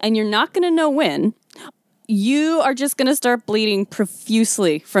day, and you're not going to know when, you are just going to start bleeding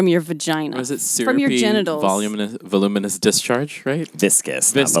profusely from your vagina. Was it syrupy, from your genitals. voluminous discharge, right?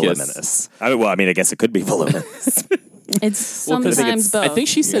 Viscous, not voluminous. I guess it could be voluminous. It's sometimes both. I think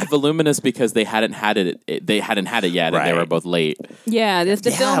she said voluminous because they hadn't had it. They hadn't had it yet, and they were both late. Yeah, the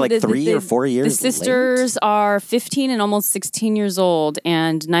film, like 3 or 4 years. The sisters are 15 and almost 16 years old,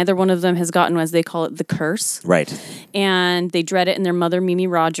 and neither one of them has gotten, as they call it, the curse. Right. And they dread it. And their mother, Mimi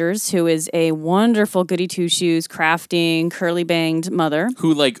Rogers, who is a wonderful goody two shoes, crafting, curly banged mother,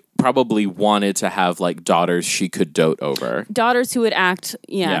 Who like probably wanted to have like daughters she could dote over. Daughters who would act,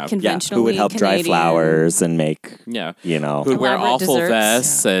 conventionally. Who would help dry Canadian. flowers and make, who'd wear Elaborate awful desserts.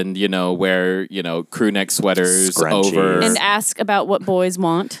 vests and wear crew neck sweaters Scrunchies. over. And ask about what boys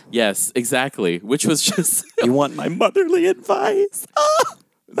want. Yes, exactly. Which was just you want my motherly advice?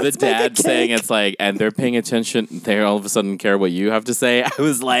 the dad saying it's like, and they're paying attention. They all of a sudden care what you have to say. I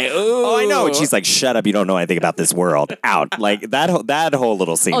was like, oh, I know. And she's like, shut up. You don't know anything about this world. Out. Like that whole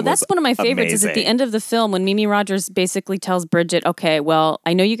little scene. Oh, that's was one of my favorites. Is at the amazing. end of the film when Mimi Rogers basically tells Bridget, "Okay, well,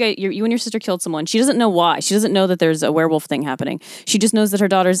 I know you and your sister killed someone. She doesn't know why. She doesn't know that there's a werewolf thing happening. She just knows that her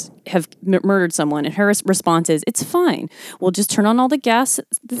daughters have murdered someone." And her response is, "It's fine. We'll just turn on all the gas,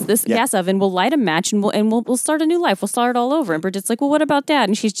 this gas oven. We'll light a match, and we'll start a new life. We'll start it all over." And Bridget's like, "Well, what about Dad?"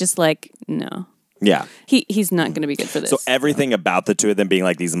 And she's just like, "No." Yeah. He's not going to be good for this. So everything about the two of them being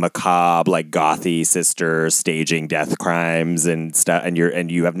like these macabre, like gothy sisters staging death crimes and stuff, and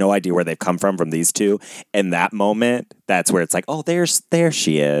you have no idea where they've come from these two. In that moment, that's where it's like, oh, there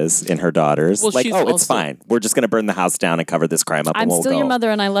she is in her daughters. Well, like, she's oh, it's also- fine. We're just going to burn the house down and cover this crime up. I'm and we'll still go. your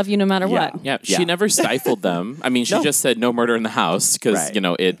mother, and I love you no matter what. Yeah, Yeah. she never stifled them. I mean, she No. just said no murder in the house because Right.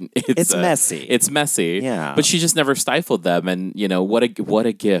 it's messy. It's messy. Yeah. but she just never stifled them, and what a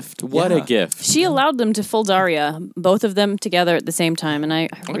gift. What a Yeah. gift. She allowed them to full Daria, both of them together at the same time, and I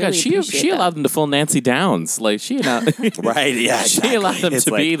Oh my really God, she appreciate that. allowed them to full Nancy Downs. Like she allowed, Right, yeah, she exactly. allowed them It's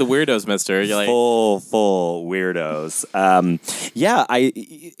to like be the weirdos, Mister. You're like, full weirdos.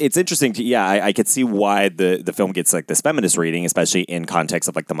 It's interesting to I could see why the film gets like this feminist reading, especially in context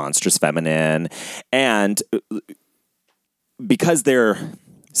of like the monstrous feminine, and because they're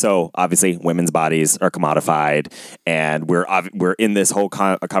so obviously women's bodies are commodified, and we're in this whole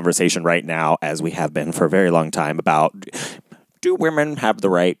conversation right now, as we have been for a very long time, about do women have the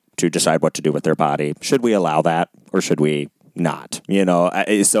right to decide what to do with their body? Should we allow that, or should we not?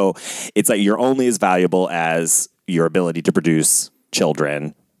 So it's like you're only as valuable as your ability to produce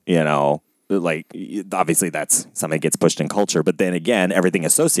children. Like obviously that's something that gets pushed in culture, but then again, everything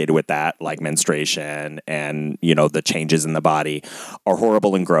associated with that, like menstruation and the changes in the body, are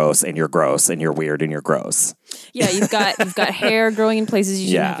horrible and gross, and you're gross, and you're weird, and you're gross. Yeah, you've got hair growing in places you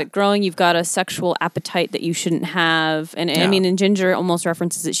shouldn't Yeah. have it growing. You've got a sexual appetite that you shouldn't have, and I mean, and Ginger almost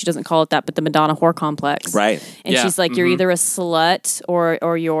references it. She doesn't call it that, but the Madonna whore complex, Right. And Yeah. she's like, you're either a slut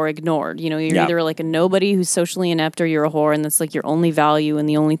or you're ignored. You're Yeah. either like a nobody who's socially inept, or you're a whore, and that's like your only value and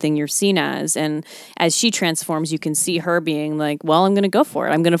the only thing you're seen as. And as she transforms, you can see her being like, well, I'm going to go for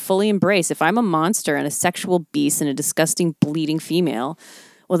it. I'm going to fully embrace. If I'm a monster and a sexual beast and a disgusting bleeding female,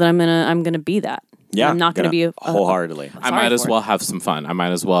 well, then I'm gonna be that. Yeah, I'm not going to be wholeheartedly. I might as well have some fun. I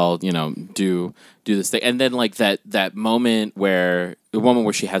might as well, do this thing. And then like that moment where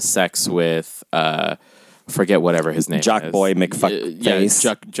she has sex with forget whatever his name Jock is. Boy McFuckface.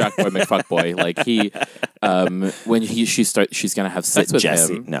 Jock Boy McFuckboy. Like he when she's gonna have sex with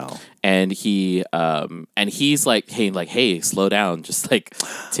Jesse. him. No. And he's like, hey, slow down, just like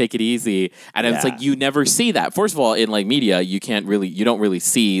take it easy. And it's Yeah. like you never see that. First of all, in like media, you don't really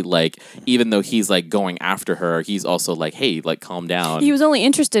see, like, even though he's like going after her, he's also like, hey, like calm down. He was only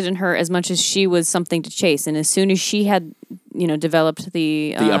interested in her as much as she was something to chase. And as soon as she had developed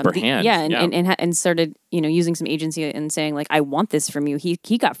the upper hand. And started, using some agency and saying like, I want this from you.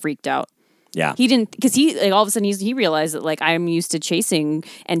 He got freaked out. Yeah. He didn't, because he like, all of a sudden he realized that like I'm used to chasing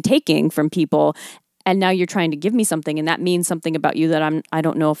and taking from people, and now you're trying to give me something, and that means something about you that I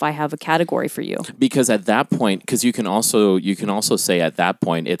don't know if I have a category for you. Because at that point, because you can also say at that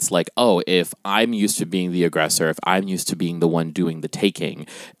point, it's like, oh, if I'm used to being the aggressor, if I'm used to being the one doing the taking,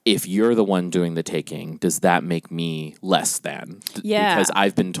 if you're the one doing the taking, does that make me less than? Yeah. Because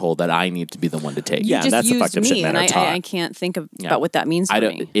I've been told that I need to be the one to take. You Yeah, just that's the used fucked up shit me, men and are taught. I can't think about what that means for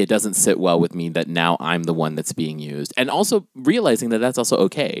me. It doesn't sit well with me that now I'm the one that's being used. And also realizing that that's also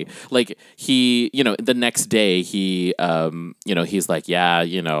okay. Like he, the next day he, he's like, yeah,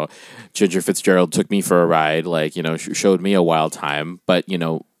 Ginger Fitzgerald took me for a ride, like, showed me a wild time, but,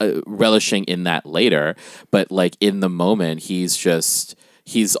 relishing in that later. But like in the moment,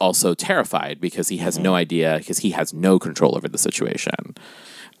 he's also terrified because he has no idea, because he has no control over the situation.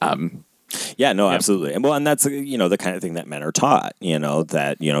 Yeah, no, absolutely. And that's, the kind of thing that men are taught,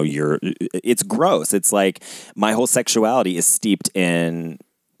 that, it's gross. It's like my whole sexuality is steeped in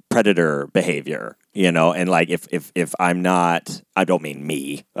predator behavior, and like if I'm not, I don't mean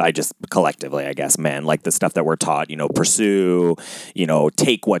me, I just collectively, I guess, men, like the stuff that we're taught, pursue,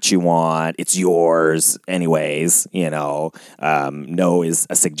 take what you want, it's yours anyways, no is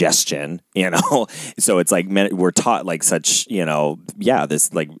a suggestion, so it's like men, we're taught like such,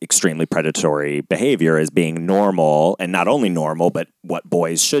 this like extremely predatory behavior as being normal, and not only normal, but what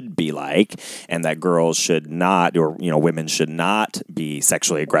boys should be like, and that girls should not, or women should not be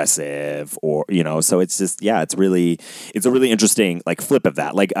sexually aggressive, or so it's just, it's a really interesting like flip of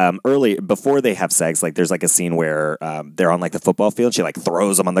that. Like early, before they have sex, like there's like a scene where they're on like the football field, she like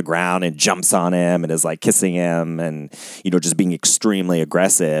throws him on the ground and jumps on him and is like kissing him and just being extremely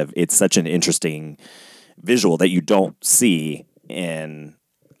aggressive. It's such an interesting visual that you don't see in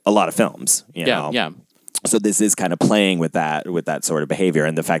a lot of films, Yeah. So this is kind of playing with that sort of behavior,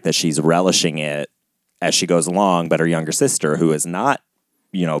 and the fact that she's relishing it as she goes along, but her younger sister, who is not,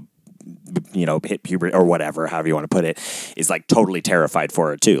 hit puberty or whatever, however you want to put it, is like totally terrified for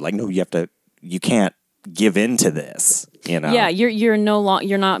her too. Like, no, you can't give in to this, Yeah,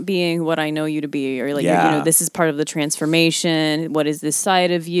 you're not being what I know you to be, or like, this is part of the transformation. What is this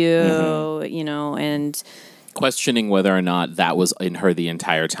side of you, and questioning whether or not that was in her the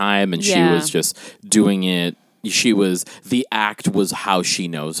entire time, and she was just doing it. The act was how she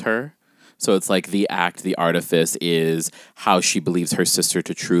knows her. So it's like the act, the artifice is how she believes her sister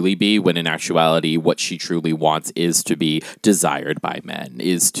to truly be, when in actuality, what she truly wants is to be desired by men,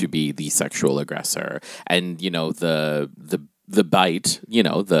 is to be the sexual aggressor. And, the bite,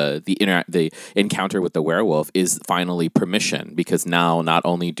 the encounter with the werewolf is finally permission, because now not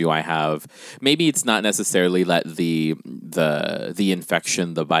only do I have, maybe it's not necessarily that the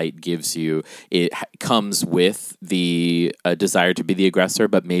infection the bite gives you, it comes with the desire to be the aggressor,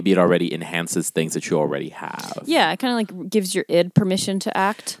 but maybe it already enhances things that you already have. Yeah, it kind of like gives your id permission to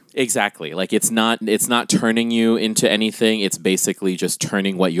act. Exactly. Like it's not turning you into anything. It's basically just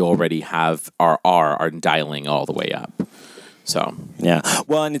turning what you already have are dialing all the way up. So yeah,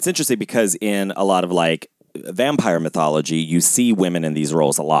 well, and it's interesting because in a lot of like vampire mythology, you see women in these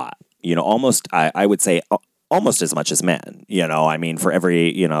roles a lot. Almost I would say almost as much as men. I mean, for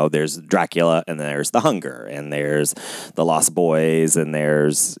every there's Dracula, and there's the Hunger, and there's the Lost Boys, and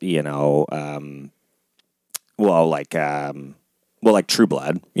there's like True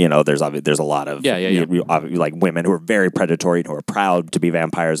Blood, there's a lot of like women who are very predatory and who are proud to be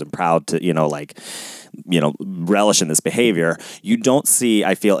vampires and proud to relish in this behavior. You don't see,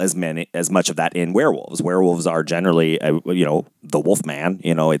 I feel, as much of that in werewolves. Werewolves are generally, the wolf man.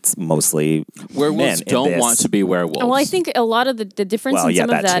 It's mostly werewolves men don't want to be werewolves. Well, I think a lot of the difference in some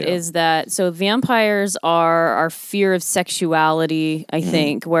of that is that vampires are fear of sexuality, I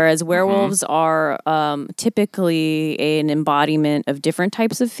think, whereas werewolves are typically an embodiment of different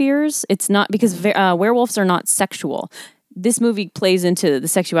types of fears. It's not because werewolves are not sexual. This movie plays into the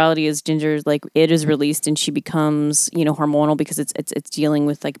sexuality as Ginger's like it is released and she becomes hormonal because it's dealing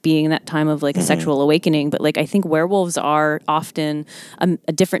with like being in that time of like a sexual awakening. But like I think werewolves are often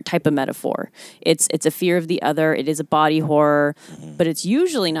a different type of metaphor. It's a fear of the other. It is a body horror, but it's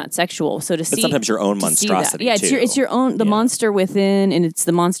usually not sexual. So but sometimes your own monstrosity. It's your own monster within, and it's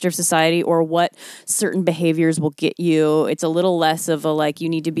the monster of society or what certain behaviors will get you. It's a little less of a like you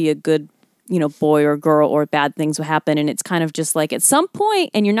need to be a good boy or girl or bad things will happen. And it's kind of just like at some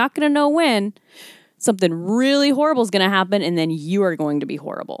point, and you're not going to know when, something really horrible is going to happen, and then you are going to be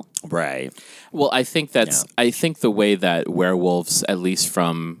horrible. Right. Well, I think I think the way that werewolves, at least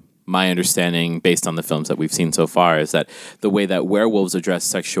from my understanding, based on the films that we've seen so far, is that the way that werewolves address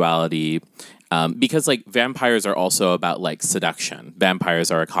sexuality, because like vampires are also about like seduction.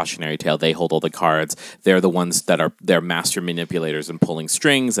 Vampires are a cautionary tale. They hold all the cards. They're the ones that they're master manipulators and pulling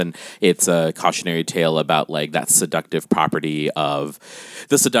strings. And it's a cautionary tale about like that seductive property of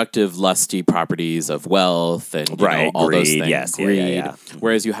the seductive, lusty properties of wealth and you know, all greed, those things. yes, Greed. yeah.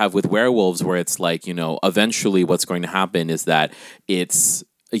 Whereas you have with werewolves, where it's like, you know, eventually what's going to happen is that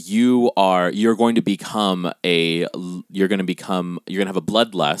you're going to have a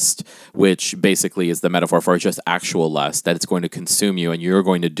bloodlust, which basically is the metaphor for just actual lust, that it's going to consume you and you're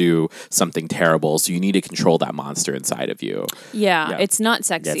going to do something terrible. So you need to control that monster inside of you. Yeah. It's not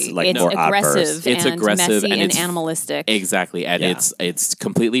sexy. It's like it's more aggressive. It's and aggressive messy and and it's animalistic. Exactly. And it's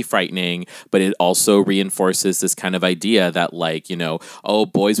completely frightening, but it also reinforces this kind of idea that like, you know,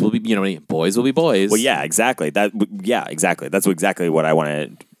 boys will be boys. Well, yeah, exactly. Exactly. That's exactly what I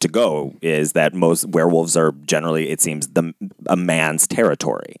wanted to go, is that most werewolves are generally, it seems, a man's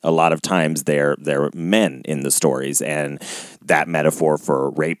territory. A lot of times they're men in the stories, and that metaphor for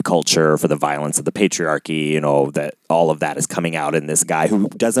rape culture, for the violence of the patriarchy, you know, that all of that is coming out in this guy who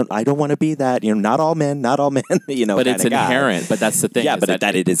I don't want to be that, you know, not all men, you know, but it's inherent. But that's the thing. Yeah, but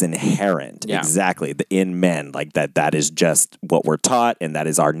that it is inherent. Yeah. Exactly. In men, like that is just what we're taught, and that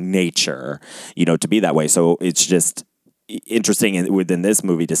is our nature, you know, to be that way. So it's just interesting within this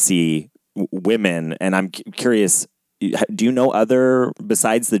movie to see women, and I'm curious, do you know other,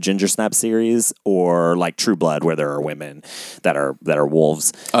 besides the Ginger Snap series or like True Blood, where there are women that are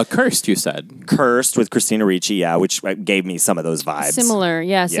wolves? Cursed, you said. Cursed with Christina Ricci, yeah, which gave me some of those vibes. Similar.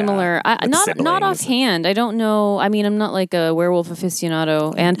 Not offhand. I don't know. I mean, I'm not like a werewolf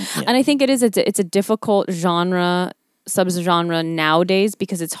aficionado, and I think it's a difficult subgenre nowadays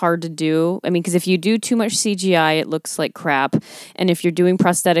because it's hard to do. I mean, because if you do too much CGI, it looks like crap. And if you're doing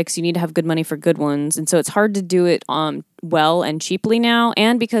prosthetics, you need to have good money for good ones. And so it's hard to do it well and cheaply now.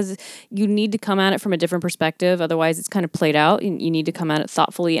 And because you need to come at it from a different perspective. Otherwise, it's kind of played out. You need to come at it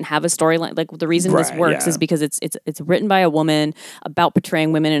thoughtfully and have a storyline. Like the reason this works is because it's written by a woman about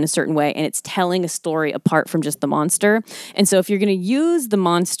portraying women in a certain way, and it's telling a story apart from just the monster. And so if you're going to use the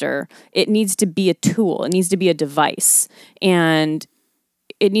monster, it needs to be a tool. It needs to be a device. And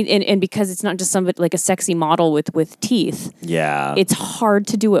because it's not just somebody like a sexy model with teeth. Yeah. It's hard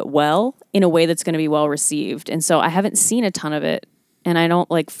to do it well in a way that's going to be well received. And so I haven't seen a ton of it, and I don't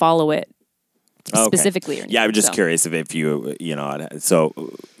like follow it specifically. Or anything, yeah, I'm just curious if you know, so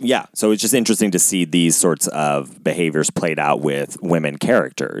it's just interesting to see these sorts of behaviors played out with women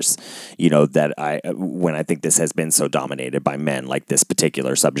characters, you know, that when I think this has been so dominated by men, like this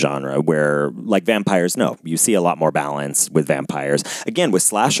particular subgenre, where like vampires, no, you see a lot more balance with vampires. Again, with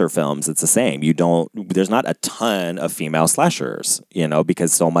slasher films, it's the same. There's not a ton of female slashers, you know,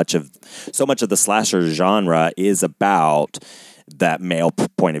 because so much of the slasher genre is about that male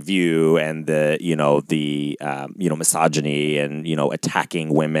point of view and the misogyny and, you know,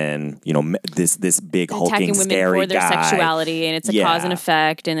 attacking women, you know, this big hulking scary for their guy. sexuality, and it's a cause and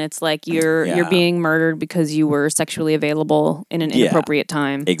effect, and it's like you're being murdered because you were sexually available in an inappropriate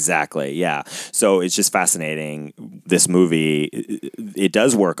time. Exactly. Yeah. So it's just fascinating. This movie, it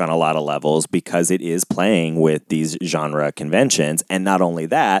does work on a lot of levels because it is playing with these genre conventions, and not only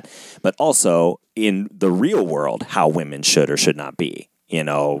that, but also in the real world, how women should or should not be, you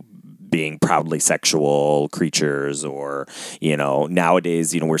know, being proudly sexual creatures, or, you know,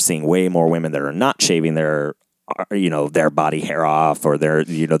 nowadays, you know, we're seeing way more women that are not shaving their body hair off, or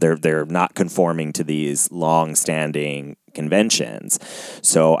they're not conforming to these long-standing conventions.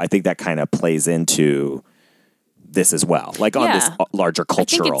 So I think that kind of plays into this as well, like on this larger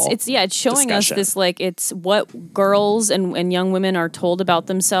cultural. I think it's showing discussion. us this, like, it's what girls and young women are told about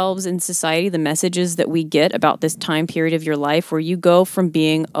themselves in society, the messages that we get about this time period of your life where you go from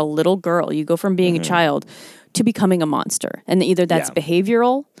being a little girl, you go from being a child to becoming a monster. And either that's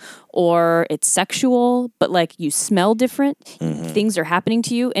behavioral or it's sexual, but like you smell different, things are happening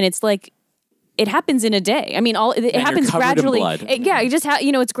to you, and it's like, it happens in a day. I mean, it happens gradually.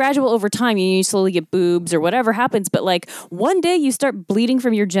 It's gradual over time. You slowly get boobs or whatever happens, but like one day you start bleeding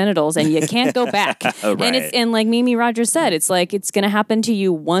from your genitals and you can't go back. Right. And like Mimi Rogers said, it's like it's going to happen to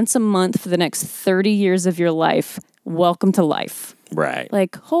you once a month for the next 30 years of your life. Welcome to life. Right.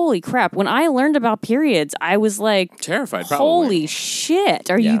 Like, holy crap. When I learned about periods, I was like terrified. Probably. Holy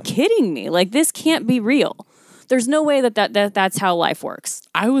shit. Are you kidding me? Like, this can't be real. There's no way that's how life works.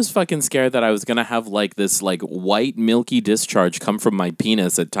 I was fucking scared that I was gonna have like this like white milky discharge come from my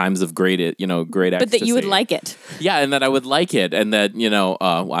penis at times of great ecstasy. But that you would like it. Yeah, and that I would like it, and that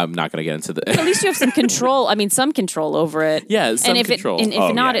I'm not gonna get into the. At least you have some control. I mean, some control over it. Yeah, some and if control.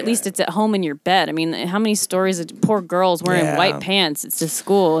 If not, at least it's at home in your bed. I mean, how many stories of poor girls wearing white pants to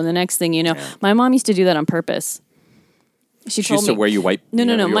school, and the next thing you know, my mom used to do that on purpose. She told used me to wear you white.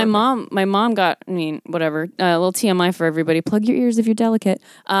 No. My mom got. I mean, whatever. A little TMI for everybody. Plug your ears if you're delicate.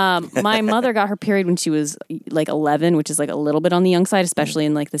 My mother got her period when she was like 11, which is like a little bit on the young side, especially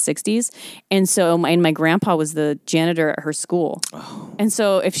in like the 60s. And so, my grandpa was the janitor at her school. Oh. And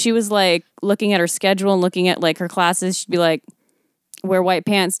so, if she was like looking at her schedule and looking at like her classes, she'd be like, wear white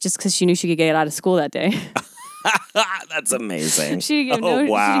pants just because she knew she could get out of school that day. That's amazing. She didn't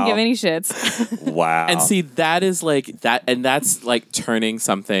give any shits. Wow. And see, that is like that, and that's like turning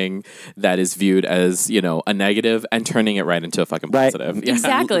something that is viewed as a negative and turning it right into a fucking positive. Yeah.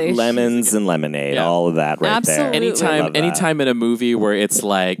 Exactly. Lemons and lemonade, all of that right Absolutely. there. Anytime in a movie where it's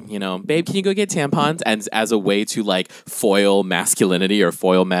like, babe, can you go get tampons? And as a way to like foil masculinity or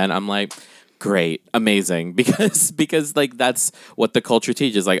foil men, I'm like, great, amazing, because like that's what the culture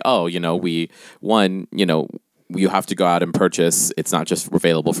teaches. Like, you have to go out and purchase. It's not just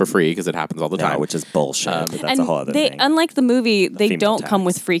available for free because it happens all the time, which is bullshit. But that's a whole other thing. Unlike the movie, they don't come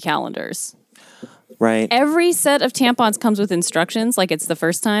with free calendars. Right. Every set of tampons comes with instructions, like it's the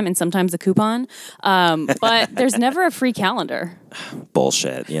first time, and sometimes a coupon. But there's never a free calendar.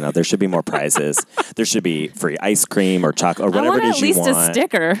 Bullshit. There should be more prizes. There should be free ice cream or chocolate or whatever it is you want. At least a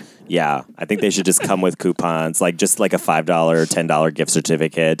sticker. Yeah, I think they should just come with coupons, like just like a $5 or $10 gift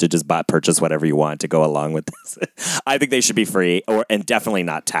certificate to just purchase whatever you want to go along with this. I think they should be free and definitely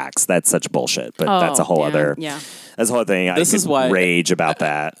not taxed. That's such bullshit. But that's a whole other. Yeah. That's the whole thing. This is why rage about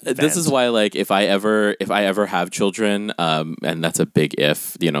that. This is why, like, if I ever have children, and that's a big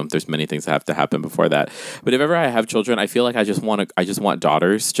if. There's many things that have to happen before that. But if ever I have children, I feel like I just want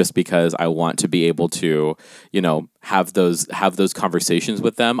daughters, just because I want to be able to, have those conversations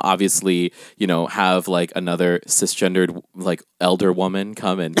with them. Obviously, have like another cisgendered like elder woman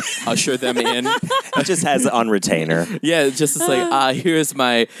come and usher them in. It just has it on retainer. Yeah, just to say, here's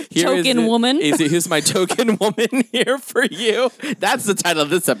my token woman. Here's my token woman here for you. That's the title of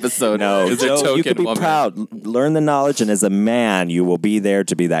this episode. No, is a token you can be woman. proud. Learn the knowledge, and as a man, you will be there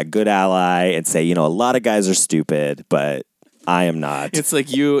to be that good ally and say, a lot of guys are stupid, but I am not.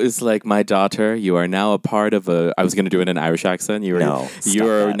 It's like my daughter. You are now a part of I was going to do it in an Irish accent. You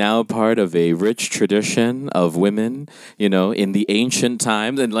are now part of a rich tradition of women. In the ancient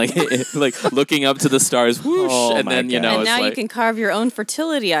times, and like like looking up to the stars, whoosh, and then and now you can carve your own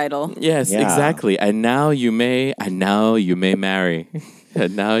fertility idol. Yes, exactly. And now you may marry.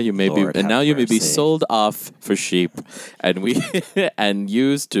 And now you may be sold off for sheep, and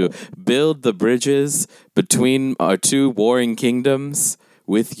used to build the bridges between our two warring kingdoms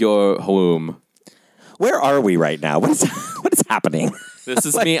with your womb. Where are we right now? What is happening? This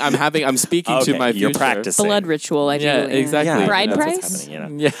is me. I'm speaking to my future. You're practicing. Blood ritual, I do. Yeah, exactly. Yeah, bride price?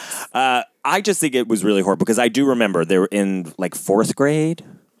 Yeah. I just think it was really horrible because I do remember they were in like 4th grade,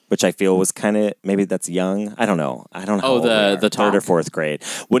 which I feel was kind of, maybe that's young. I don't know. The 3rd or 4th grade.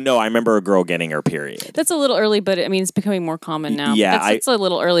 Well, no, I remember a girl getting her period. That's a little early, but I mean, it's becoming more common now. Yeah. It's a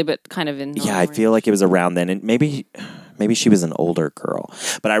little early, but kind of in. Yeah, I feel like it was around then. And maybe she was an older girl.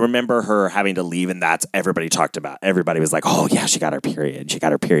 But I remember her having to leave, and that's everybody talked about. Everybody was like, oh, yeah, she got her period.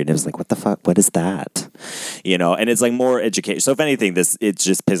 And it was like, what the fuck? What is that? And it's like more education. So if anything, it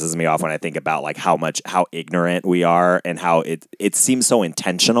just pisses me off when I think about like how ignorant we are and how it seems so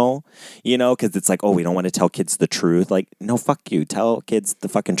intentional, because it's like, oh, we don't want to tell kids the truth. Like, no, fuck you. Tell kids the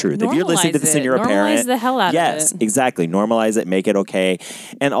fucking truth. Normalize if you're listening to this and you're a parent. Normalize the hell out of it. Yes, exactly. Normalize it. Make it okay.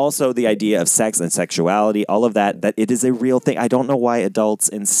 And also the idea of sex and sexuality, all of that it is a real thing. I don't know why adults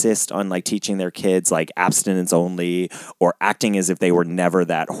insist on like teaching their kids like abstinence only or acting as if they were never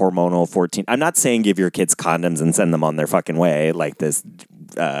that hormonal 14. I'm not saying give your kids condoms and send them on their fucking way like this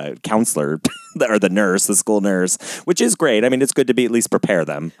counselor or the school nurse, which is great. I mean, it's good to be at least prepare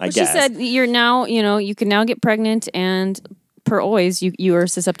them, I guess. She said you're now, you can now get pregnant, and per always, you are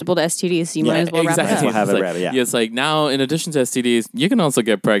susceptible to STDs, so you might as well wrap it up. We'll have it wrap, yeah. It's like now, in addition to STDs, you can also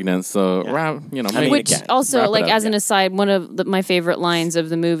get pregnant. So, which also, like as an aside, one of my favorite lines of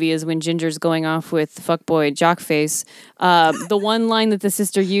the movie is when Ginger's going off with fuckboy Jockface. The one line that the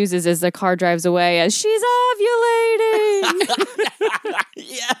sister uses as the car drives away as she's ovulating.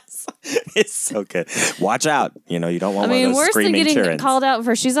 Yes, it's so good. Watch out, you don't want one of those worse than screaming getting children. called out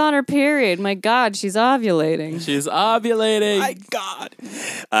for she's on her period. My God, she's ovulating. She's ovulating. My God.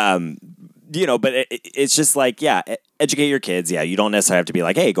 you know, but it's just like, yeah, educate your kids. Yeah, you don't necessarily have to be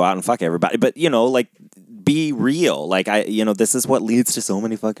like, hey, go out and fuck everybody. But, you know, like, be real. Like, this is what leads to so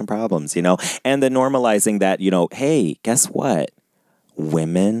many fucking problems, you know? And then normalizing that, you know, hey, guess what?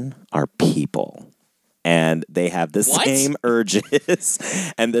 Women are people. And they have the same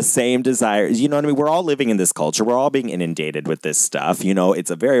urges and the same desires. You know what I mean? We're all living in this culture. We're all being inundated with this stuff. You know,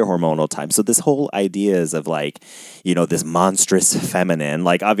 it's a very hormonal time. So this whole idea is of like, you know, this monstrous feminine,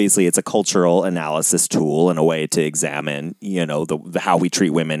 like obviously it's a cultural analysis tool and a way to examine, you know, the how we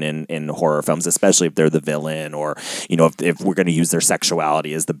treat women in horror films, especially if they're the villain or, you know, if we're going to use their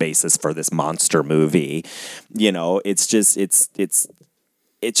sexuality as the basis for this monster movie. You know, it's just,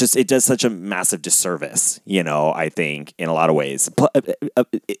 it does such a massive disservice, you know, I think, in a lot of ways.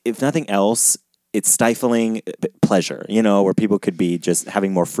 If nothing else, it's stifling pleasure, you know, where people could be just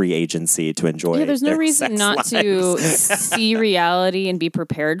having more free agency to enjoy. Yeah, there's no reason not to see reality and be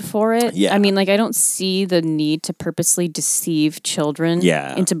prepared for it. Yeah. I mean, like, I don't see the need to purposely deceive children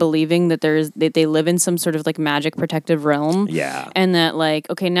into believing that that they live in some sort of like magic protective realm. Yeah. And that like,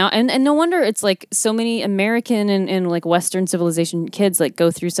 okay, now, and no wonder it's like so many American and like Western civilization kids like go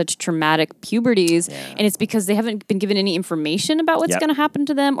through such traumatic puberties. Yeah. And it's because they haven't been given any information about what's going to happen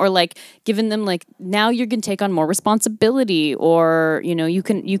to them, or like given them like, now you're going to take on more responsibility, or, you know, you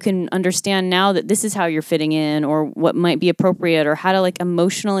can understand now that this is how you're fitting in, or what might be appropriate, or how to like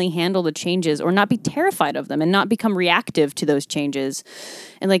emotionally handle the changes, or not be terrified of them and not become reactive to those changes.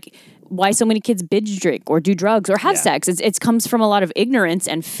 And like, why so many kids binge drink or do drugs or have sex. It comes from a lot of ignorance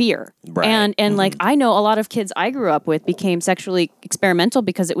and fear. Right. And like, I know a lot of kids I grew up with became sexually experimental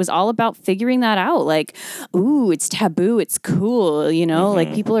because it was all about figuring that out. Like, ooh, it's taboo. It's cool. You know,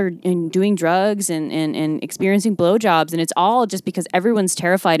 like people are doing drugs and experiencing blowjobs. And it's all just because everyone's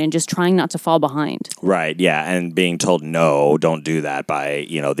terrified and just trying not to fall behind. Right. Yeah. And being told, no, don't do that by,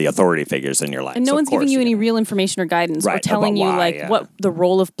 you know, the authority figures in your life. And no one's giving you any real information or guidance, or telling you like what the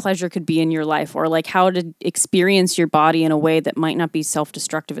role of pleasure could be in your life, or like how to experience your body in a way that might not be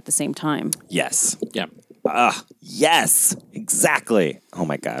self-destructive at the same time. Yes. Yeah. Yes. Exactly. Oh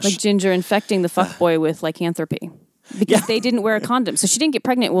my gosh. Like Ginger infecting the fuckboy with lycanthropy. Because they didn't wear a condom. So she didn't get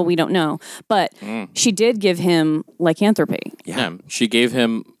pregnant. Well, we don't know. But she did give him lycanthropy. Yeah. She gave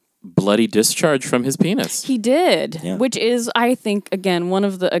him bloody discharge from his penis. He did, which is, I think, again, one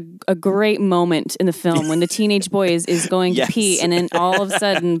of a great moment in the film when the teenage boy is going to pee, and then all of a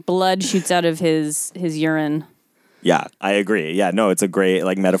sudden blood shoots out of his urine. Yeah, I agree. Yeah, no, it's a great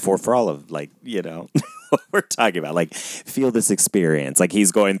like metaphor for all of like, you know, what we're talking about. Like, feel this experience. Like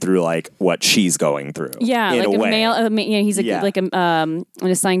he's going through like what she's going through. Yeah, in like a way. male. He's like an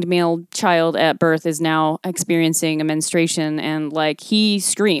assigned male child at birth is now experiencing a menstruation, and like he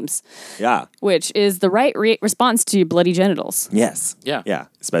screams. Yeah, which is the right response to bloody genitals. Yes. Yeah. Yeah.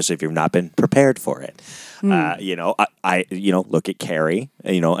 Especially if you've not been prepared for it. You know, I look at Carrie,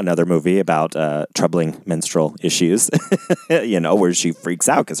 you know, another movie about troubling menstrual issues, you know, where she freaks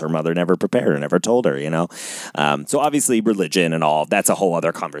out because her mother never prepared her, never told her, you know. So obviously religion and all, that's a whole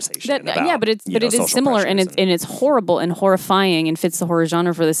other conversation. But it is similar, and it's horrible and horrifying and fits the horror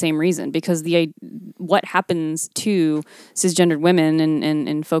genre for the same reason, because what happens to cisgendered women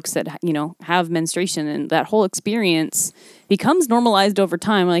and folks that, you know, have menstruation, and that whole experience becomes normalized over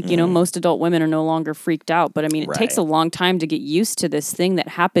time. Like, you know, most adult women are no longer freaked out, but I mean, it takes a long time to get used to this thing that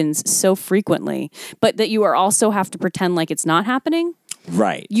happens so frequently, but that you are also have to pretend like it's not happening.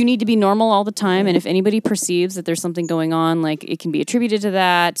 Right. You need to be normal all the time, and if anybody perceives that there's something going on, like it can be attributed to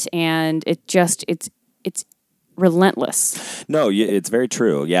that, and it's relentless. No, it's very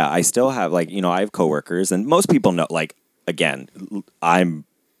true. Yeah, I still have like, you know, I have coworkers, and most people know, like, again, I'm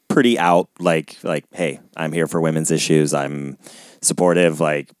pretty out, like, hey, I'm here for women's issues. I'm supportive.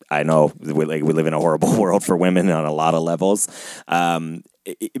 Like, I know we live in a horrible world for women on a lot of levels.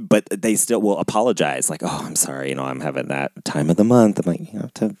 But they still will apologize. Like, oh, I'm sorry, you know, I'm having that time of the month. I'm like, you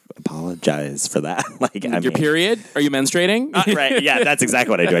have to apologize for that. Like, Your period? Are you menstruating? Right. Yeah, that's exactly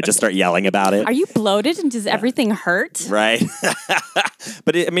what I do. I just start yelling about it. Are you bloated and does everything hurt? Right.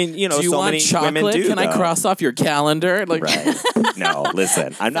 But I mean, you know, do you so want many chocolate? women do. Can I cross off your calendar? Like, right. No,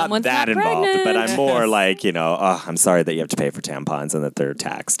 listen, I'm not Someone's that not involved, pregnant. but I'm more like, you know, oh, I'm sorry that you have to pay for tampons and that they're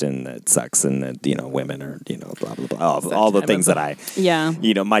taxed and that sucks and that, you know, women are, you know, blah, blah, blah. All the things that I,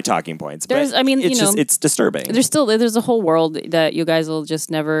 you know, my talking points. There's, but I mean, it's you know, just, it's disturbing. There's a whole world that you guys will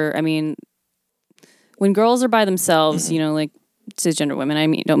just never, I mean, when girls are by themselves, you know, like cisgender women. I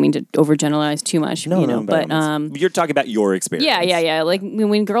mean, don't mean to overgeneralize too much, but you're talking about your experience. Yeah. Like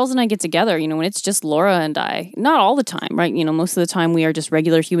when girls and I get together, when it's just Laura and I, not all the time, right? Most of the time we are just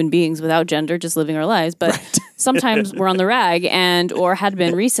regular human beings without gender, just living our lives. But sometimes we're on the rag or had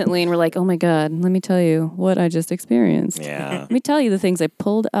been recently, and we're like, oh my God, let me tell you what I just experienced. Yeah. Let me tell you the things I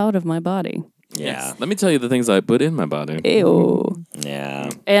pulled out of my body. Yeah. Let me tell you the things I put in my body. Ew. Yeah.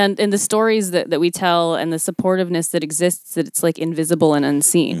 And the stories that we tell and the supportiveness that exists, that it's like invisible and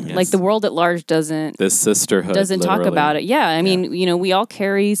unseen. Yes. Like the world at large doesn't sisterhood talk literally. about it. Yeah. I mean, we all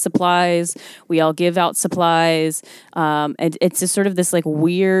carry supplies. We all give out supplies. And it's just sort of this like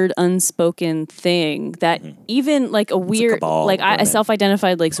weird unspoken thing that even like a weird, cabal, like I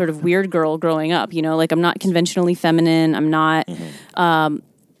self-identified like sort of weird girl growing up, like I'm not conventionally feminine. I'm not,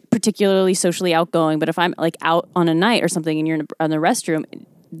 particularly socially outgoing, but if I'm like out on a night or something and you're in the restroom,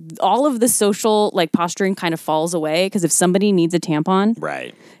 all of the social like posturing kind of falls away, because if somebody needs a tampon,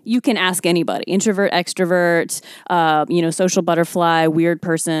 right, you can ask anybody, introvert, extrovert, social butterfly, weird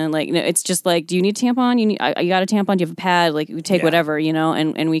person. Like, it's just like, do you need a tampon? You got a tampon? Do you have a pad? Like, we take whatever,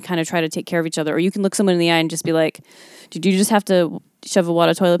 and we kind of try to take care of each other. Or you can look someone in the eye and just be like, do you just have to shove a wad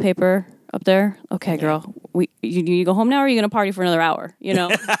of toilet paper up there? Okay, girl. You go home now, or are you going to party for another hour?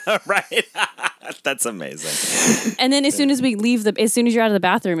 Right. That's amazing. And then as soon as we leave as soon as you're out of the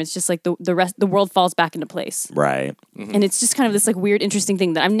bathroom, it's just like the world falls back into place. Right. Mm-hmm. And it's just kind of this like weird, interesting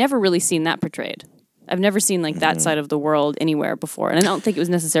thing that I've never really seen that portrayed. I've never seen like that side of the world anywhere before. And I don't think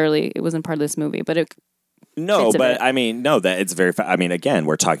it wasn't part of this movie, but it. No, but I mean, that it's very. I mean, again,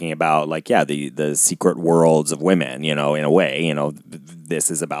 we're talking about like, the secret worlds of women. In a way,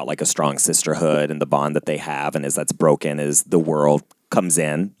 this is about like a strong sisterhood and the bond that they have, and as that's broken, as the world comes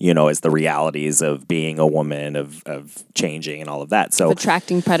in, as the realities of being a woman, of changing and all of that. So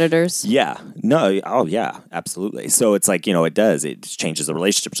attracting predators. Yeah. No. Oh, yeah. Absolutely. So it's like it changes the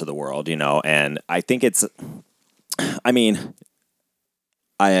relationship to the world. And I think it's. I mean,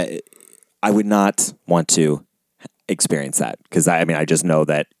 I would not want to experience that, because I just know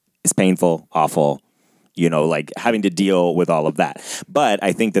that it's painful, awful, like having to deal with all of that. But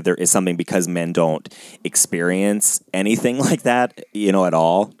I think that there is something, because men don't experience anything like that, at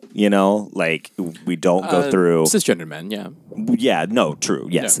all, like we don't go through cisgendered men. Yeah. Yeah. No, true.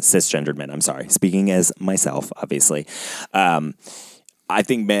 Yes. Yeah. Cisgendered men. I'm sorry. Speaking as myself, obviously. I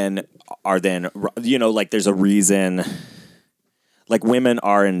think men are then, like there's a reason. Like women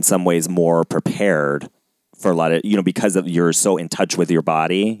are in some ways more prepared for a lot of, because of you're so in touch with your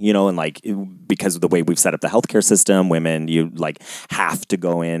body, and like because of the way we've set up the healthcare system, women, you like have to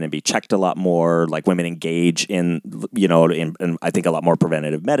go in and be checked a lot more. Like women engage in, in I think a lot more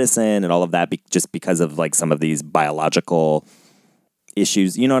preventative medicine and all of that, just because of like some of these biological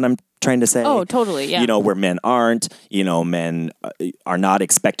issues. You know what I'm trying to say? Oh, totally. Yeah. Where men aren't, men are not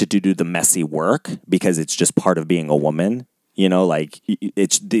expected to do the messy work because it's just part of being a woman. Like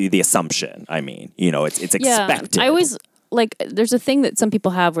it's the assumption. I mean, it's expected. I always like. There's a thing that some people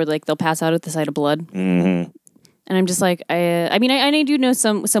have where like they'll pass out at the sight of blood, and I'm just like, I do know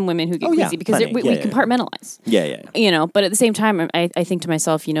some women who get queasy because we compartmentalize. Yeah. But at the same time, I think to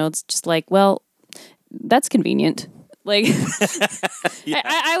myself, it's just like, well, that's convenient. Like,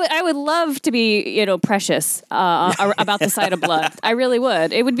 I would love to be, precious about the sight of blood. I really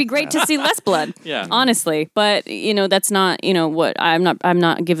would. It would be great to see less blood. Yeah. Honestly, but that's not what I'm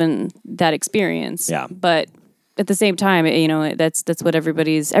not given that experience. Yeah. But at the same time, that's what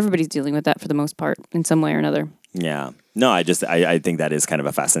everybody's dealing with that for the most part in some way or another. Yeah. No, I think that is kind of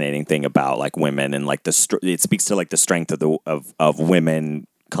a fascinating thing about like women and like it speaks to like the strength of women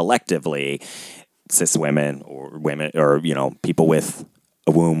collectively. Cis women or people with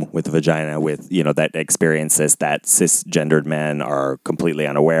a womb, with a vagina, with that experiences that cisgendered men are completely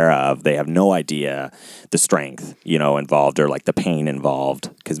unaware of. They have no idea the strength involved, or like the pain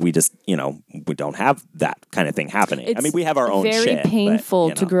involved, because we just we don't have that kind of thing happening. We have our own shit. It's very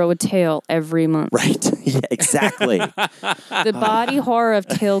painful to grow a tail every month. Right. Yeah, exactly. The body horror of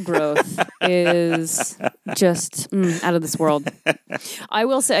tail growth is just out of this world. I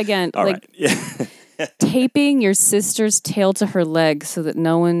will say again, all like. Right. Yeah. Taping your sister's tail to her leg so that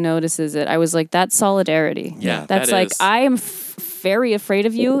no one notices it. I was like, that's solidarity. Yeah, that's that like, is. I am very afraid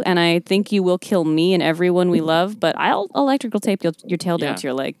of you, and I think you will kill me and everyone we love, but I'll electrical tape your tail down to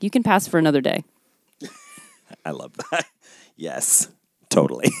your leg. You can pass for another day. I love that. Yes,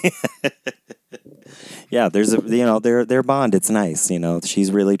 totally. Yeah, there's their bond. It's nice.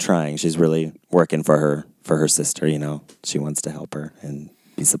 She's really trying. She's really working for her sister. She wants to help her and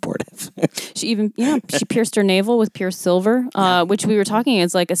be supportive. She even, she pierced her navel with pure silver, which we were talking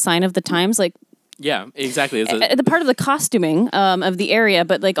is like a sign of the times. Like Yeah, exactly. It's the part of the costuming of the area,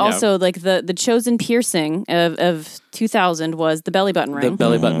 but like also like the chosen piercing of 2000 was the belly button ring. the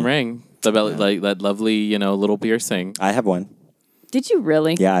belly button ring. The belly, like that lovely, little piercing. I have one. Did you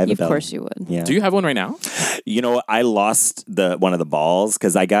really? Yeah, I have a Of belly. course you would. Yeah. Do you have one right now? You know, I lost one of the balls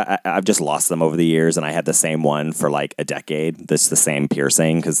because I've just lost them over the years, and I had the same one for like a decade. That's the same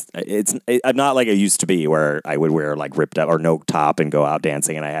piercing because I'm not like I used to be where I would wear like ripped up or no top and go out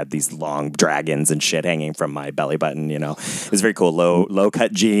dancing, and I had these long dragons and shit hanging from my belly button. You know, it was very cool. Low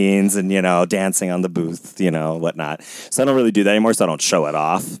cut jeans and dancing on the booth, whatnot. So I don't really do that anymore. So I don't show it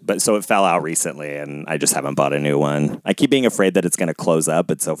off. But so it fell out recently, and I just haven't bought a new one. I keep being afraid that it's going to close up,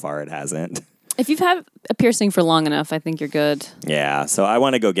 but so far it hasn't. If you've had a piercing for long enough, I think you're good. Yeah, so I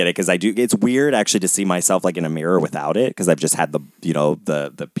want to go get it because I do. It's weird actually to see myself like in a mirror without it because I've just had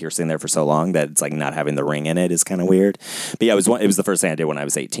the piercing there for so long that it's like not having the ring in it is kind of weird. But yeah, it was the first thing I did when I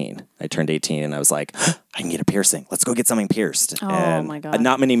was 18. I turned 18 and I was like, I can get a piercing. Let's go get something pierced. Oh and my God.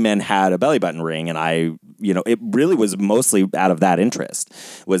 Not many men had a belly button ring, and I, it really was mostly out of that interest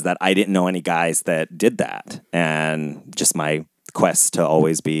was that I didn't know any guys that did that, and just my quest to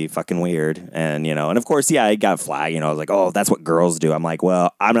always be fucking weird. And and of course, I got flagged. I was like, oh, that's what girls do. I'm like,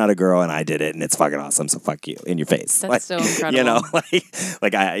 well, I'm not a girl and I did it and it's fucking awesome, so fuck you in your face. That's so incredible.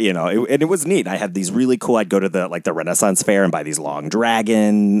 And it was neat. I had these really cool, I'd go to the Renaissance fair and buy these long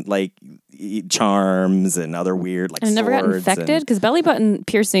dragon charms and other weird and never got infected because belly button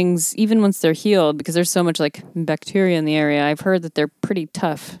piercings, even once they're healed, because there's so much like bacteria in the area, I've heard that they're pretty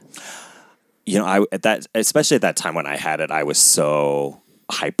tough. Especially at that time when I had it, I was so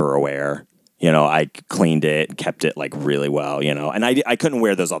hyper aware. I cleaned it, kept it like really well, and I couldn't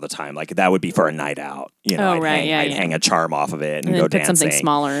wear those all the time. Like that would be for a night out. I'd hang a charm off of it and go put dancing. Something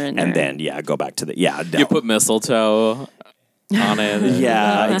smaller in there. And then go back to the You put mistletoe on it.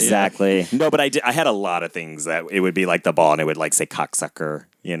 Yeah, exactly. No, but I had a lot of things that it would be like the ball and it would like say cocksucker,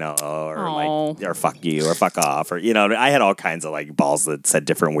 or fuck you or fuck off, or I had all kinds of like balls that said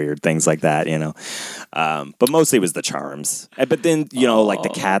different weird things like that, but mostly it was the charms. But then like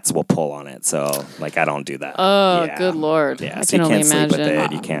the cats will pull on it, so like I don't do that. Oh, good lord! Yeah, I so can you can't only sleep with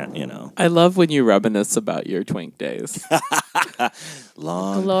imagine. it. You can't, I love when you reminisce about your twink days.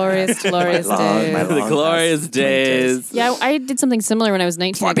 long, glorious days. The glorious days. Yeah, I did something similar when I was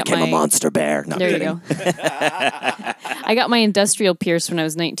 19. Before I became a monster bear. No, there I'm you kidding. go. I got my industrial pierced when I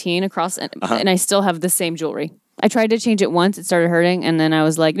was 19 across, and I still have the same jewelry. I tried to change it once, it started hurting, and then I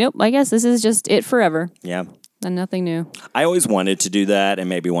was like, nope, I guess this is just it forever. Yeah. And nothing new. I always wanted to do that, and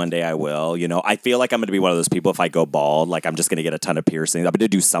maybe one day I will. I feel like I'm going to be one of those people if I go bald, like I'm just going to get a ton of piercings. I'm going to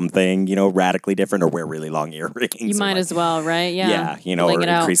do something, radically different or wear really long earrings. You might as well, right? Yeah. Yeah, or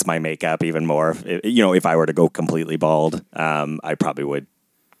increase my makeup even more. If I were to go completely bald, I probably would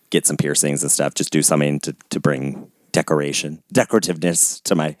get some piercings and stuff. Just do something to bring decorativeness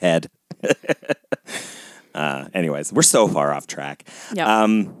to my head. Anyways, we're so far off track. Yeah.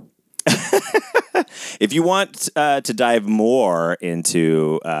 If you want to dive more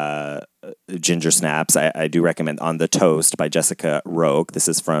into Ginger Snaps, I do recommend On the Toast by Jessica Roque. This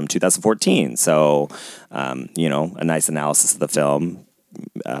is from 2014. So, a nice analysis of the film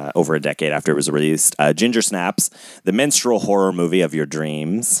over a decade after it was released. Ginger Snaps, the menstrual horror movie of your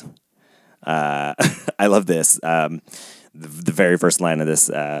dreams. I love this. The very first line of this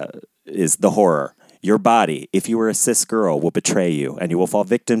is the horror. Your body, if you were a cis girl, will betray you, and you will fall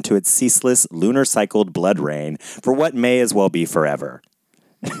victim to its ceaseless, lunar-cycled blood rain for what may as well be forever.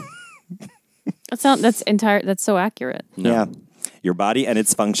 That's so accurate. No. Yeah. Your body and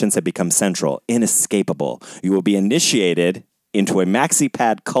its functions have become central, inescapable. You will be initiated into a maxi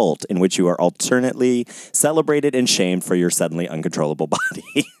pad cult in which you are alternately celebrated and shamed for your suddenly uncontrollable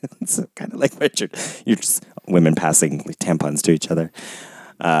body. It's kind of like Richard. You're just women passing tampons to each other.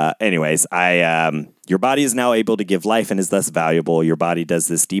 Anyways, your body is now able to give life and is thus valuable. Your body does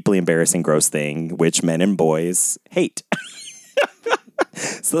this deeply embarrassing, gross thing, which men and boys hate.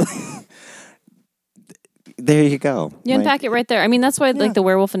 So there you go. You unpack it right there. I mean, that's why the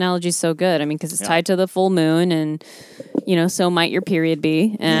werewolf analogy is so good. I mean, because it's tied to the full moon, and so might your period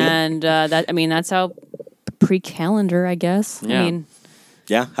be, and that's how pre-calendar, I guess. Yeah. I mean,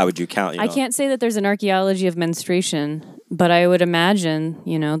 yeah. How would you count? I can't say that there's an archaeology of menstruation, but I would imagine,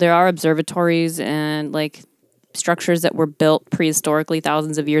 there are observatories and structures that were built prehistorically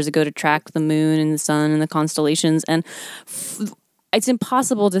thousands of years ago to track the moon and the sun and the constellations, and it's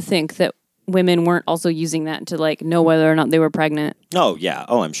impossible to think that women weren't also using that to know whether or not they were pregnant. Oh yeah.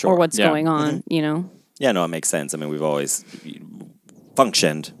 Oh, I'm sure. Or what's going on. Yeah, no, it makes sense. I mean, we've always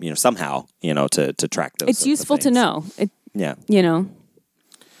functioned, somehow, to track those. It's useful to know. Yeah.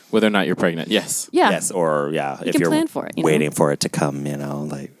 Whether or not you're pregnant. Yes. Yeah. Yes, or if can you're plan for it, you know? waiting for it to come,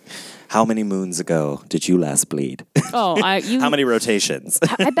 like how many moons ago did you last bleed? Oh, How many rotations?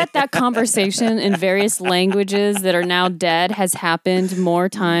 I bet that conversation in various languages that are now dead has happened more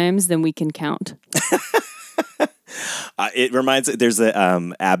times than we can count. It reminds. There's a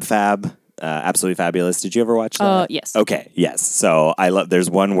AbFab, Absolutely Fabulous. Did you ever watch that? Yes. Okay. Yes. So I love. There's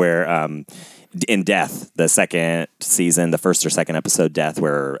one where in Death, the second season, the first or second episode, Death,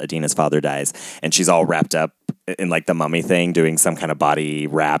 where Adina's father dies, and she's all wrapped up in like the mummy thing, doing some kind of body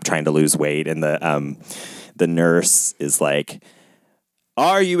wrap, trying to lose weight, and the nurse is like,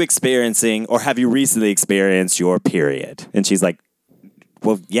 "Are you experiencing, or have you recently experienced your period?" And she's like,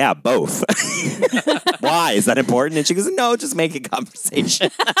 "Well, yeah, both." Why? Is that important? And she goes, "No, just make a conversation."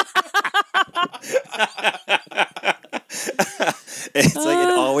 It's like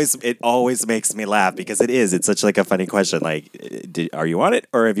it always makes me laugh because it's such like a funny question. Like, are you on it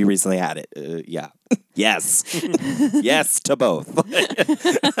or have you recently had it? Yeah. Yes. Yes to both.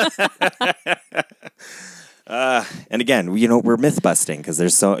 And again, we're myth busting because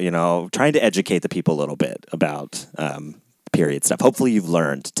there's trying to educate the people a little bit about period stuff. Hopefully you've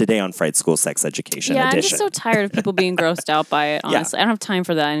learned today on Fright School Sex Education Edition. I'm just so tired of people being grossed out by it, honestly. I don't have time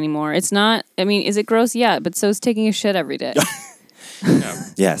for that anymore. It's not, is it gross? Yeah, but so is taking a shit every day.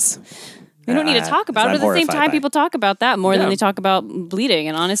 Yes. We don't need to talk about it, but at the same time, people talk about that more than they talk about bleeding.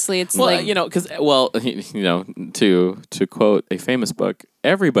 And honestly, it's because to quote a famous book,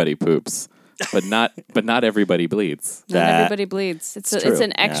 everybody poops. But not everybody bleeds. Not everybody bleeds. It's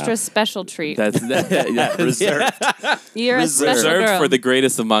an extra special treat. That's reserved. You're a special girl. For the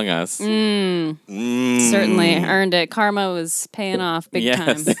greatest among us. Certainly earned it. Karma was paying off big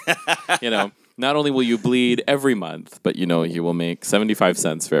time. Not only will you bleed every month, but you will make 75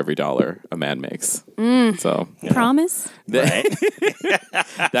 cents for every $1 a man makes. So promise. Right.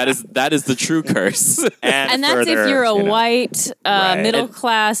 that is the true curse. And that's if you're a white middle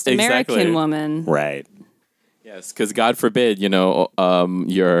class American woman. Right. Yes, because God forbid,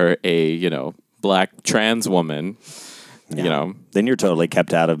 you're a black trans woman. Yeah. Then you're totally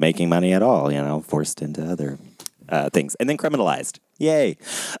kept out of making money at all. Forced into other things, and then criminalized. Yay.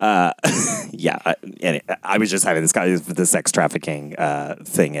 I was just having the sex trafficking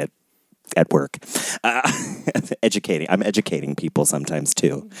thing at work. I'm educating people sometimes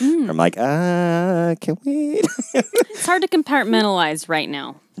too. I'm like, can we? It's hard to compartmentalize right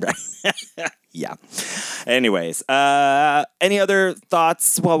now. Right. Yeah. Anyways, any other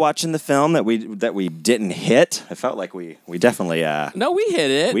thoughts while watching the film that we didn't hit? I felt like we definitely no, we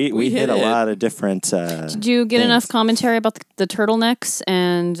hit it. We hit a lot of different. Did you get enough commentary about the turtlenecks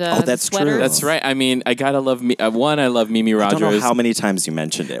and that's the sweaters? true. That's right. I gotta love me. I love Mimi Rogers. I don't know how many times you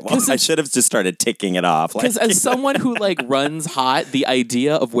mentioned it. Well, I should have just started ticking it off. Because as someone who runs hot, the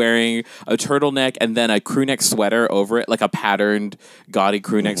idea of wearing a turtleneck and then a crew neck sweater over it, like a patterned, gaudy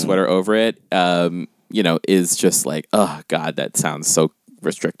crew neck sweater over it, is just like, oh God, that sounds so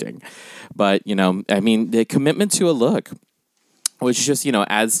restricting. But, the commitment to a look, which just,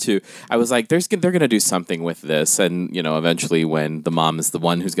 adds to, I was like, they're going to do something with this. And, eventually when the mom is the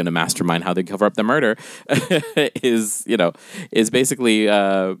one who's going to mastermind how they cover up the murder is basically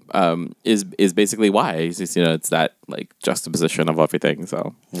why. It's that juxtaposition of everything.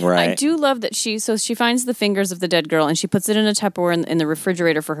 So right. I do love that she finds the fingers of the dead girl and she puts it in a Tupperware in the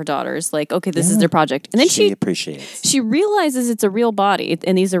refrigerator for her daughters. Like, okay, this is their project. And then she appreciates. She realizes it's a real body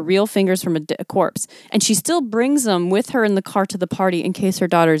and these are real fingers from a corpse. And she still brings them with her in the car to the party in case her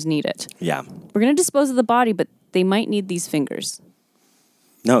daughters need it. Yeah. We're going to dispose of the body, but they might need these fingers.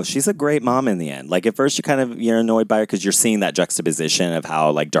 No, she's a great mom in the end. Like, at first you're annoyed by her because you're seeing that juxtaposition of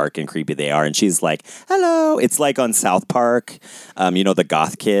how dark and creepy they are. And she's like, hello. It's like on South Park, the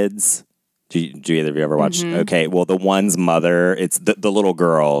goth kids. Do either of you ever watch? Mm-hmm. Okay, well, the one's mother, it's the little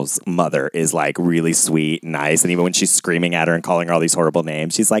girl's mother is really sweet and nice. And even when she's screaming at her and calling her all these horrible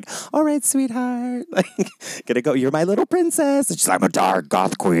names, she's like, all right, sweetheart, gonna go, you're my little princess. And she's like, I'm a dark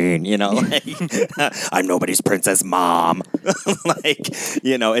goth queen, I'm nobody's princess, mom. It's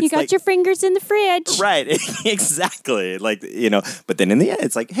you got your fingers in the fridge. Right, exactly. But then in the end,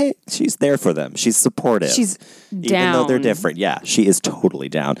 it's like, hey, she's there for them. She's supportive. She's down. Even though they're different. Yeah, she is totally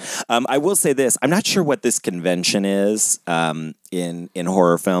down. I will say this. I'm not sure what this convention is in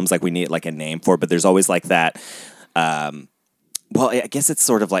horror films. We need a name for it, but there's always that. Well, I guess it's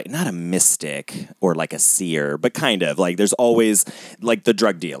sort of not a mystic or a seer, but kind of there's always the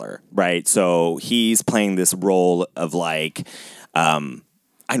drug dealer, right? So he's playing this role of I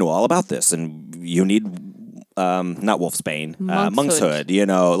know all about this, and you need not Wolfsbane, Monkshood. Monkshood. You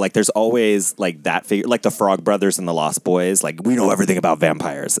know, like there's always like that figure, like the Frog Brothers and the Lost Boys. Like we know everything about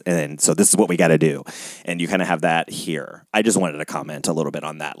vampires, and so this is what we got to do. And you kind of have that here. I just wanted to comment a little bit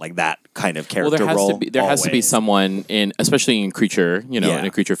on that, like that kind of character Well, role. there has to be someone in, especially in creature, you know, Yeah. in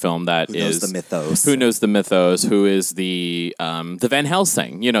a creature film that Who knows is the mythos. Who knows the mythos? Who is the Van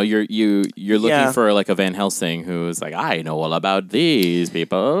Helsing? You know, you're looking Yeah. for like a Van Helsing who's like, I know all about these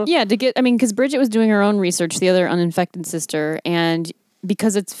people. Yeah, because Bridget was doing her own research, the other uninfected sister, and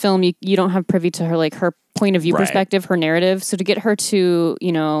because it's film, you don't have privy to her point of view Right. perspective, her narrative. So to get her to,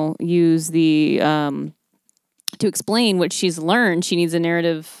 use the to explain what she's learned, she needs a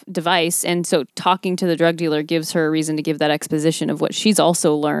narrative device, and so talking to the drug dealer gives her a reason to give that exposition of what she's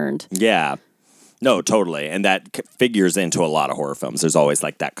also learned. Yeah. No, totally. And that figures into a lot of horror films. There's always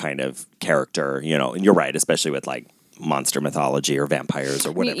like that kind of character, you know, and you're right, especially with like monster mythology or vampires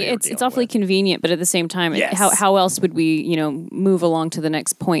or whatever. It's awfully convenient, but at the same time, Yes. how else would we, move along to the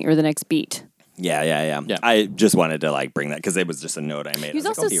next point or the next beat? Yeah. I just wanted to like bring that because it was just a note I made. He was I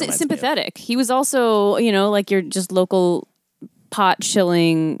like, also he reminds me of- sympathetic. He was also, like your just local pot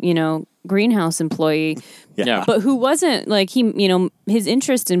shilling, greenhouse employee, Yeah. but who wasn't like his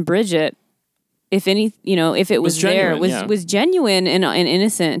interest in Bridget, if any, if it was there, genuine, was genuine and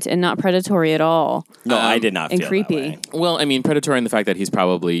innocent and not predatory at all. No, I did not and feel creepy. that way. Well, I mean, predatory in the fact that he's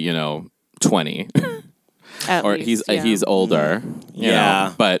probably 20, At or least, yeah. he's older. You Yeah.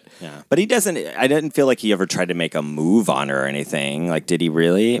 know, but Yeah. But he doesn't, I didn't feel like he ever tried to make a move on her or anything. Like, did he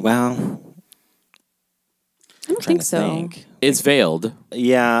really? Well, I don't think so. it's veiled.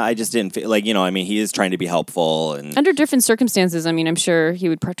 Yeah, I just didn't feel like, I mean, he is trying to be helpful and Under different circumstances, I mean, I'm sure he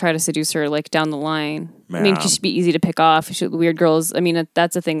would try to seduce her like down the line. I mean, Yeah. she'd be easy to pick off. Weird girls. I mean,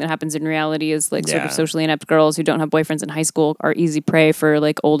 that's a thing that happens in reality is like sort Yeah. of socially inept girls who don't have boyfriends in high school are easy prey for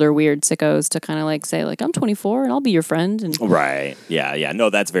like older weird sickos to kind of like say like, I'm 24 and I'll be your friend. And Right. Yeah. No,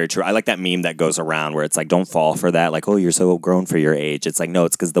 that's very true. I like that meme that goes around where it's like, don't fall for that. Like, oh, you're so grown for your age. It's like, no,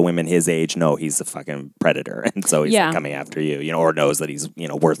 it's because the women his age know he's a fucking predator. And so he's Yeah. like, coming after you, or knows that he's,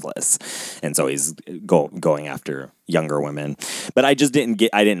 worthless. And so he's going after younger women. But I just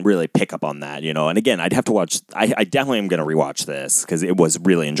I didn't really pick up on that, And again, I'd have to watch, I definitely am going to rewatch this because it was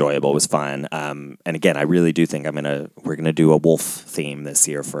really enjoyable. It was fun. And again, I really do think we're going to do a wolf theme this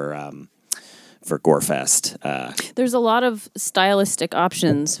year for Gorefest. there's a lot of stylistic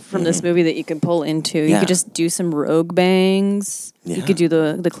options from this movie that you could pull into. You Yeah. could just do some rogue bangs. You Yeah. could do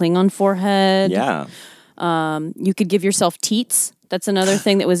the Klingon forehead. Yeah. You could give yourself teats. That's another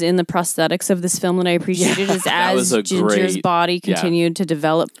thing that was in the prosthetics of this film that I appreciated is That was as a Ginger's great- body yeah. continued to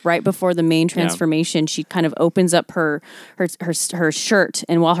develop right before the main transformation, she kind of opens up her shirt,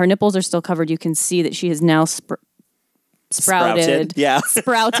 and while her nipples are still covered, you can see that she has now sprouted Yeah.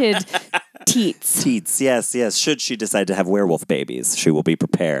 sprouted teats. Teats, yes. Should she decide to have werewolf babies, she will be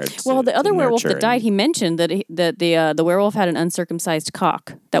prepared. Well, the other to werewolf nurture that died, he mentioned that the werewolf had an uncircumcised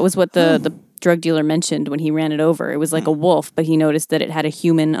cock. That was what the drug dealer mentioned when he ran it over. It was like a wolf, but he noticed that it had a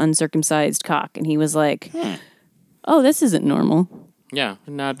human uncircumcised cock, and he was like, "Oh, this isn't normal." Yeah,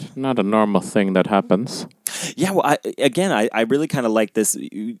 not a normal thing that happens. Yeah, well, I really kind of like this.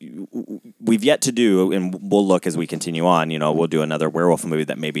 We've yet to do, and we'll look as we continue on. We'll do another werewolf movie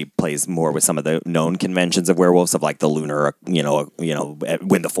that maybe plays more with some of the known conventions of werewolves, of like the lunar,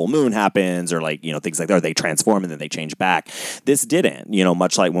 when the full moon happens, or like things like that. Or they transform and then they change back. This didn't,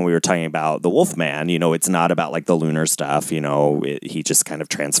 much like when we were talking about the Wolfman. It's not about like the lunar stuff. He just kind of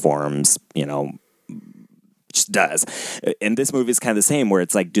transforms. Just does. And this movie is kind of the same, where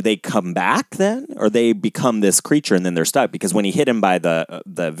it's like, do they come back then, or they become this creature and then they're stuck? Because when he hit him by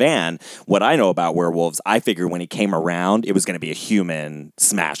the van, what I know about werewolves, I figured when he came around, it was going to be a human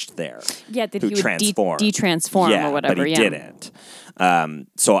smashed there. Yeah, that who he would transform. de-transform or whatever. But he didn't.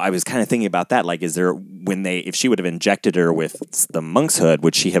 So I was kind of thinking about that. Like, if she would have injected her with the monk's hood,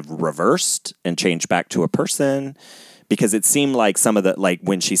 would she have reversed and changed back to a person? Because it seemed like some of the, like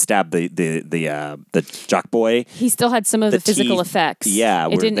when she stabbed the jock boy, he still had some of the physical teeth, effects. yeah,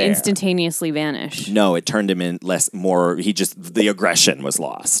 it were didn't there. instantaneously vanish. No, it turned him in the aggression was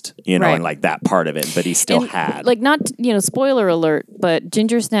lost, Right. and like that part of it, but he still And, had. like, not spoiler alert, but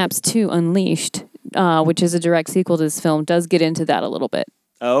Ginger Snaps 2 Unleashed, which is a direct sequel to this film, does get into that a little bit.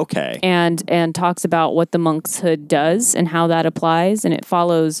 Okay. And talks about what the monk's hood does and how that applies, and it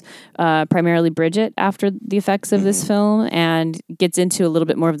follows primarily Bridget after the effects of this film, and gets into a little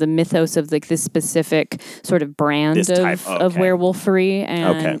bit more of the mythos of like this specific sort of brand This type, of okay. werewolfery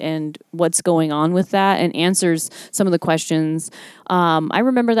and what's going on with that, and answers some of the questions. I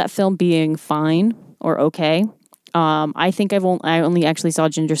remember that film being fine or okay. I think I only actually saw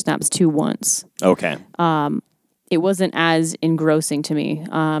Ginger Snaps 2 once. Okay. It wasn't as engrossing to me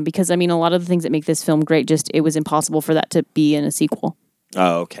because, I mean, a lot of the things that make this film great, it was impossible for that to be in a sequel.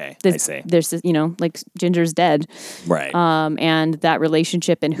 Oh, okay. I see. There's, like Ginger's dead. Right. And that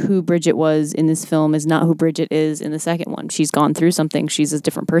relationship and who Bridget was in this film is not who Bridget is in the second one. She's gone through something. She's a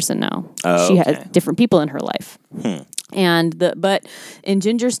different person now. Oh, she okay. has different people in her life. But in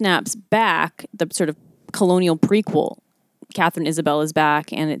Ginger Snaps Back, the sort of colonial prequel, Catherine Isabel is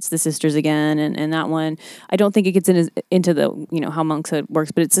back, and it's the sisters again, and that one, I don't think it gets into the how Monkshood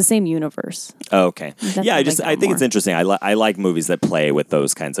works, but it's the same universe. Oh, okay. Yeah, I think it's interesting. I like movies that play with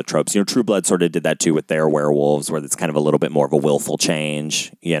those kinds of tropes. True Blood sort of did that too with their werewolves, where it's kind of a little bit more of a willful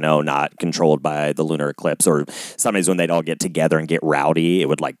change, not controlled by the lunar eclipse, or sometimes when they'd all get together and get rowdy, it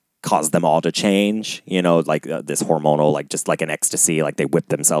would cause them all to change, this hormonal, just like an ecstasy, like they whip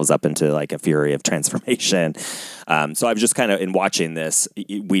themselves up into a fury of transformation. So I've just kind of, in watching this,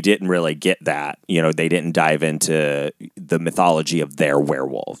 we didn't really get that. They didn't dive into the mythology of their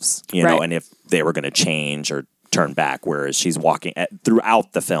werewolves, know, and if they were going to change or turn back, whereas she's walking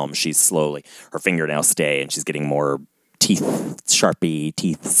throughout the film, she's slowly, her fingernails stay and she's getting more sharpie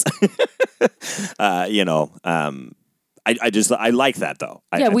teeths, I like that though.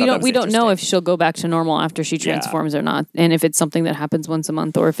 We don't know if she'll go back to normal after she transforms or not, and if it's something that happens once a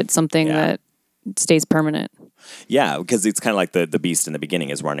month or if it's something that stays permanent. Yeah, because it's kind of like the beast in the beginning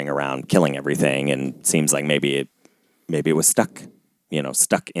is running around killing everything, and seems like maybe it was stuck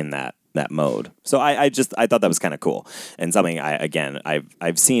in that mode. So I thought that was kind of cool, and something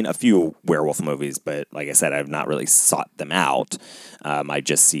I've seen a few werewolf movies, but like I said, I've not really sought them out. I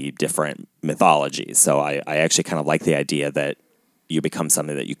just see different mythologies. So I actually kind of like the idea that you become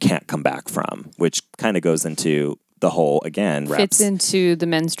something that you can't come back from, which kind of goes into the whole, fits into the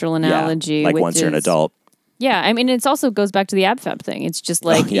menstrual analogy. Like once you're an adult. Yeah, I mean, it also goes back to the AbFab thing. It's just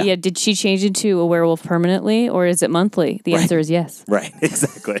like, did she change into a werewolf permanently, or is it monthly? The answer is yes. Right,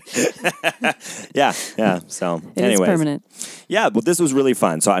 exactly. yeah. So, it is permanent. Yeah, well, this was really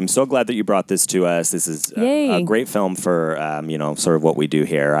fun. So I'm so glad that you brought this to us. This is a great film for, sort of what we do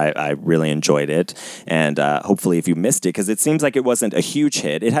here. I really enjoyed it. And hopefully if you missed it, because it seems like it wasn't a huge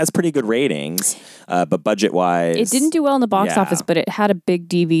hit. It has pretty good ratings, but budget-wise... It didn't do well in the box office, but it had a big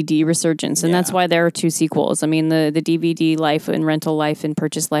DVD resurgence, and that's why there are 2 sequels. I mean, the DVD life and rental life and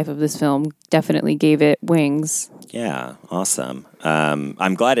purchase life of this film definitely gave it wings. Yeah, awesome.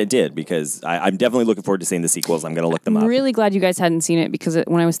 I'm glad it did, because I'm definitely looking forward to seeing the sequels. I'm going to look them up. I'm really glad you guys hadn't seen it, because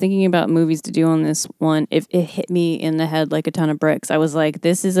when I was thinking about movies to do on this one, it hit me in the head like a ton of bricks. I was like,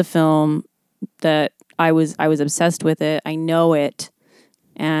 this is a film that I was obsessed with it. I know it,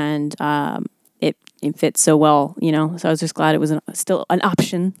 and it fits so well, So I was just glad it was still an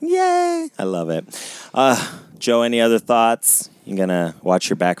option. Yay! I love it. Joe, any other thoughts? You gonna watch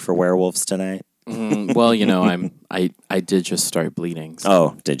your back for werewolves tonight? Well, I did just start bleeding. So.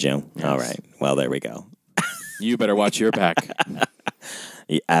 Oh, did you? Yes. All right. Well, there we go. You better watch your back.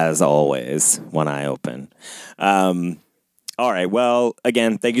 As always, one eye open. All right. Well,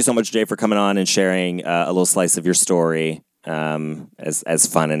 again, thank you so much, Jay, for coming on and sharing a little slice of your story. As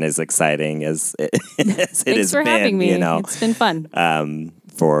fun and as exciting as it has been. Thanks for having me. It's been fun.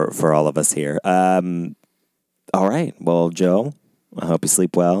 For all of us here. All right. Well, Joe, I hope you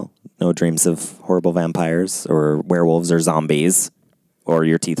sleep well. No dreams of horrible vampires or werewolves or zombies or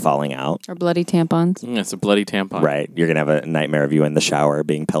your teeth falling out. Or bloody tampons. It's a bloody tampon. Right. You're going to have a nightmare of you in the shower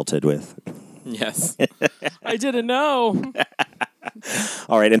being pelted with. Yes. I didn't know.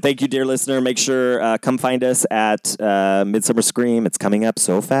 All right. And thank you, dear listener. Make sure, come find us at Midsummer Scream. It's coming up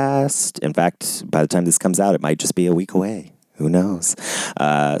so fast. In fact, by the time this comes out, it might just be a week away. Who knows?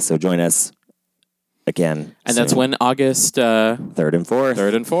 So join us again. And that's when August 3rd and 4th.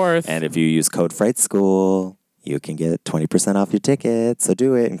 3rd and 4th. And if you use code Fright School, you can get 20% off your ticket. So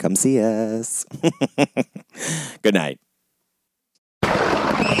do it and come see us. Good night.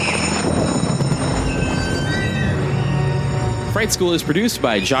 Fright School is produced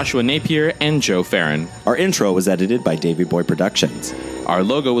by Joshua Napier and Joe Farron. Our intro was edited by Davey Boy Productions. Our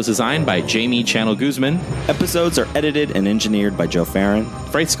logo was designed by Jamie Channel Guzman. Episodes are edited and engineered by Joe Farron.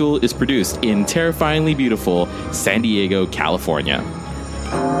 Fright School is produced in terrifyingly beautiful San Diego, California.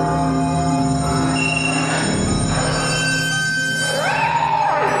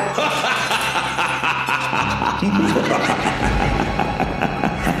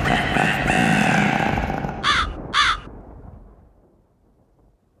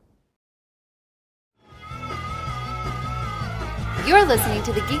 You're listening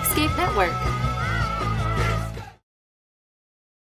to the Geekscape Network.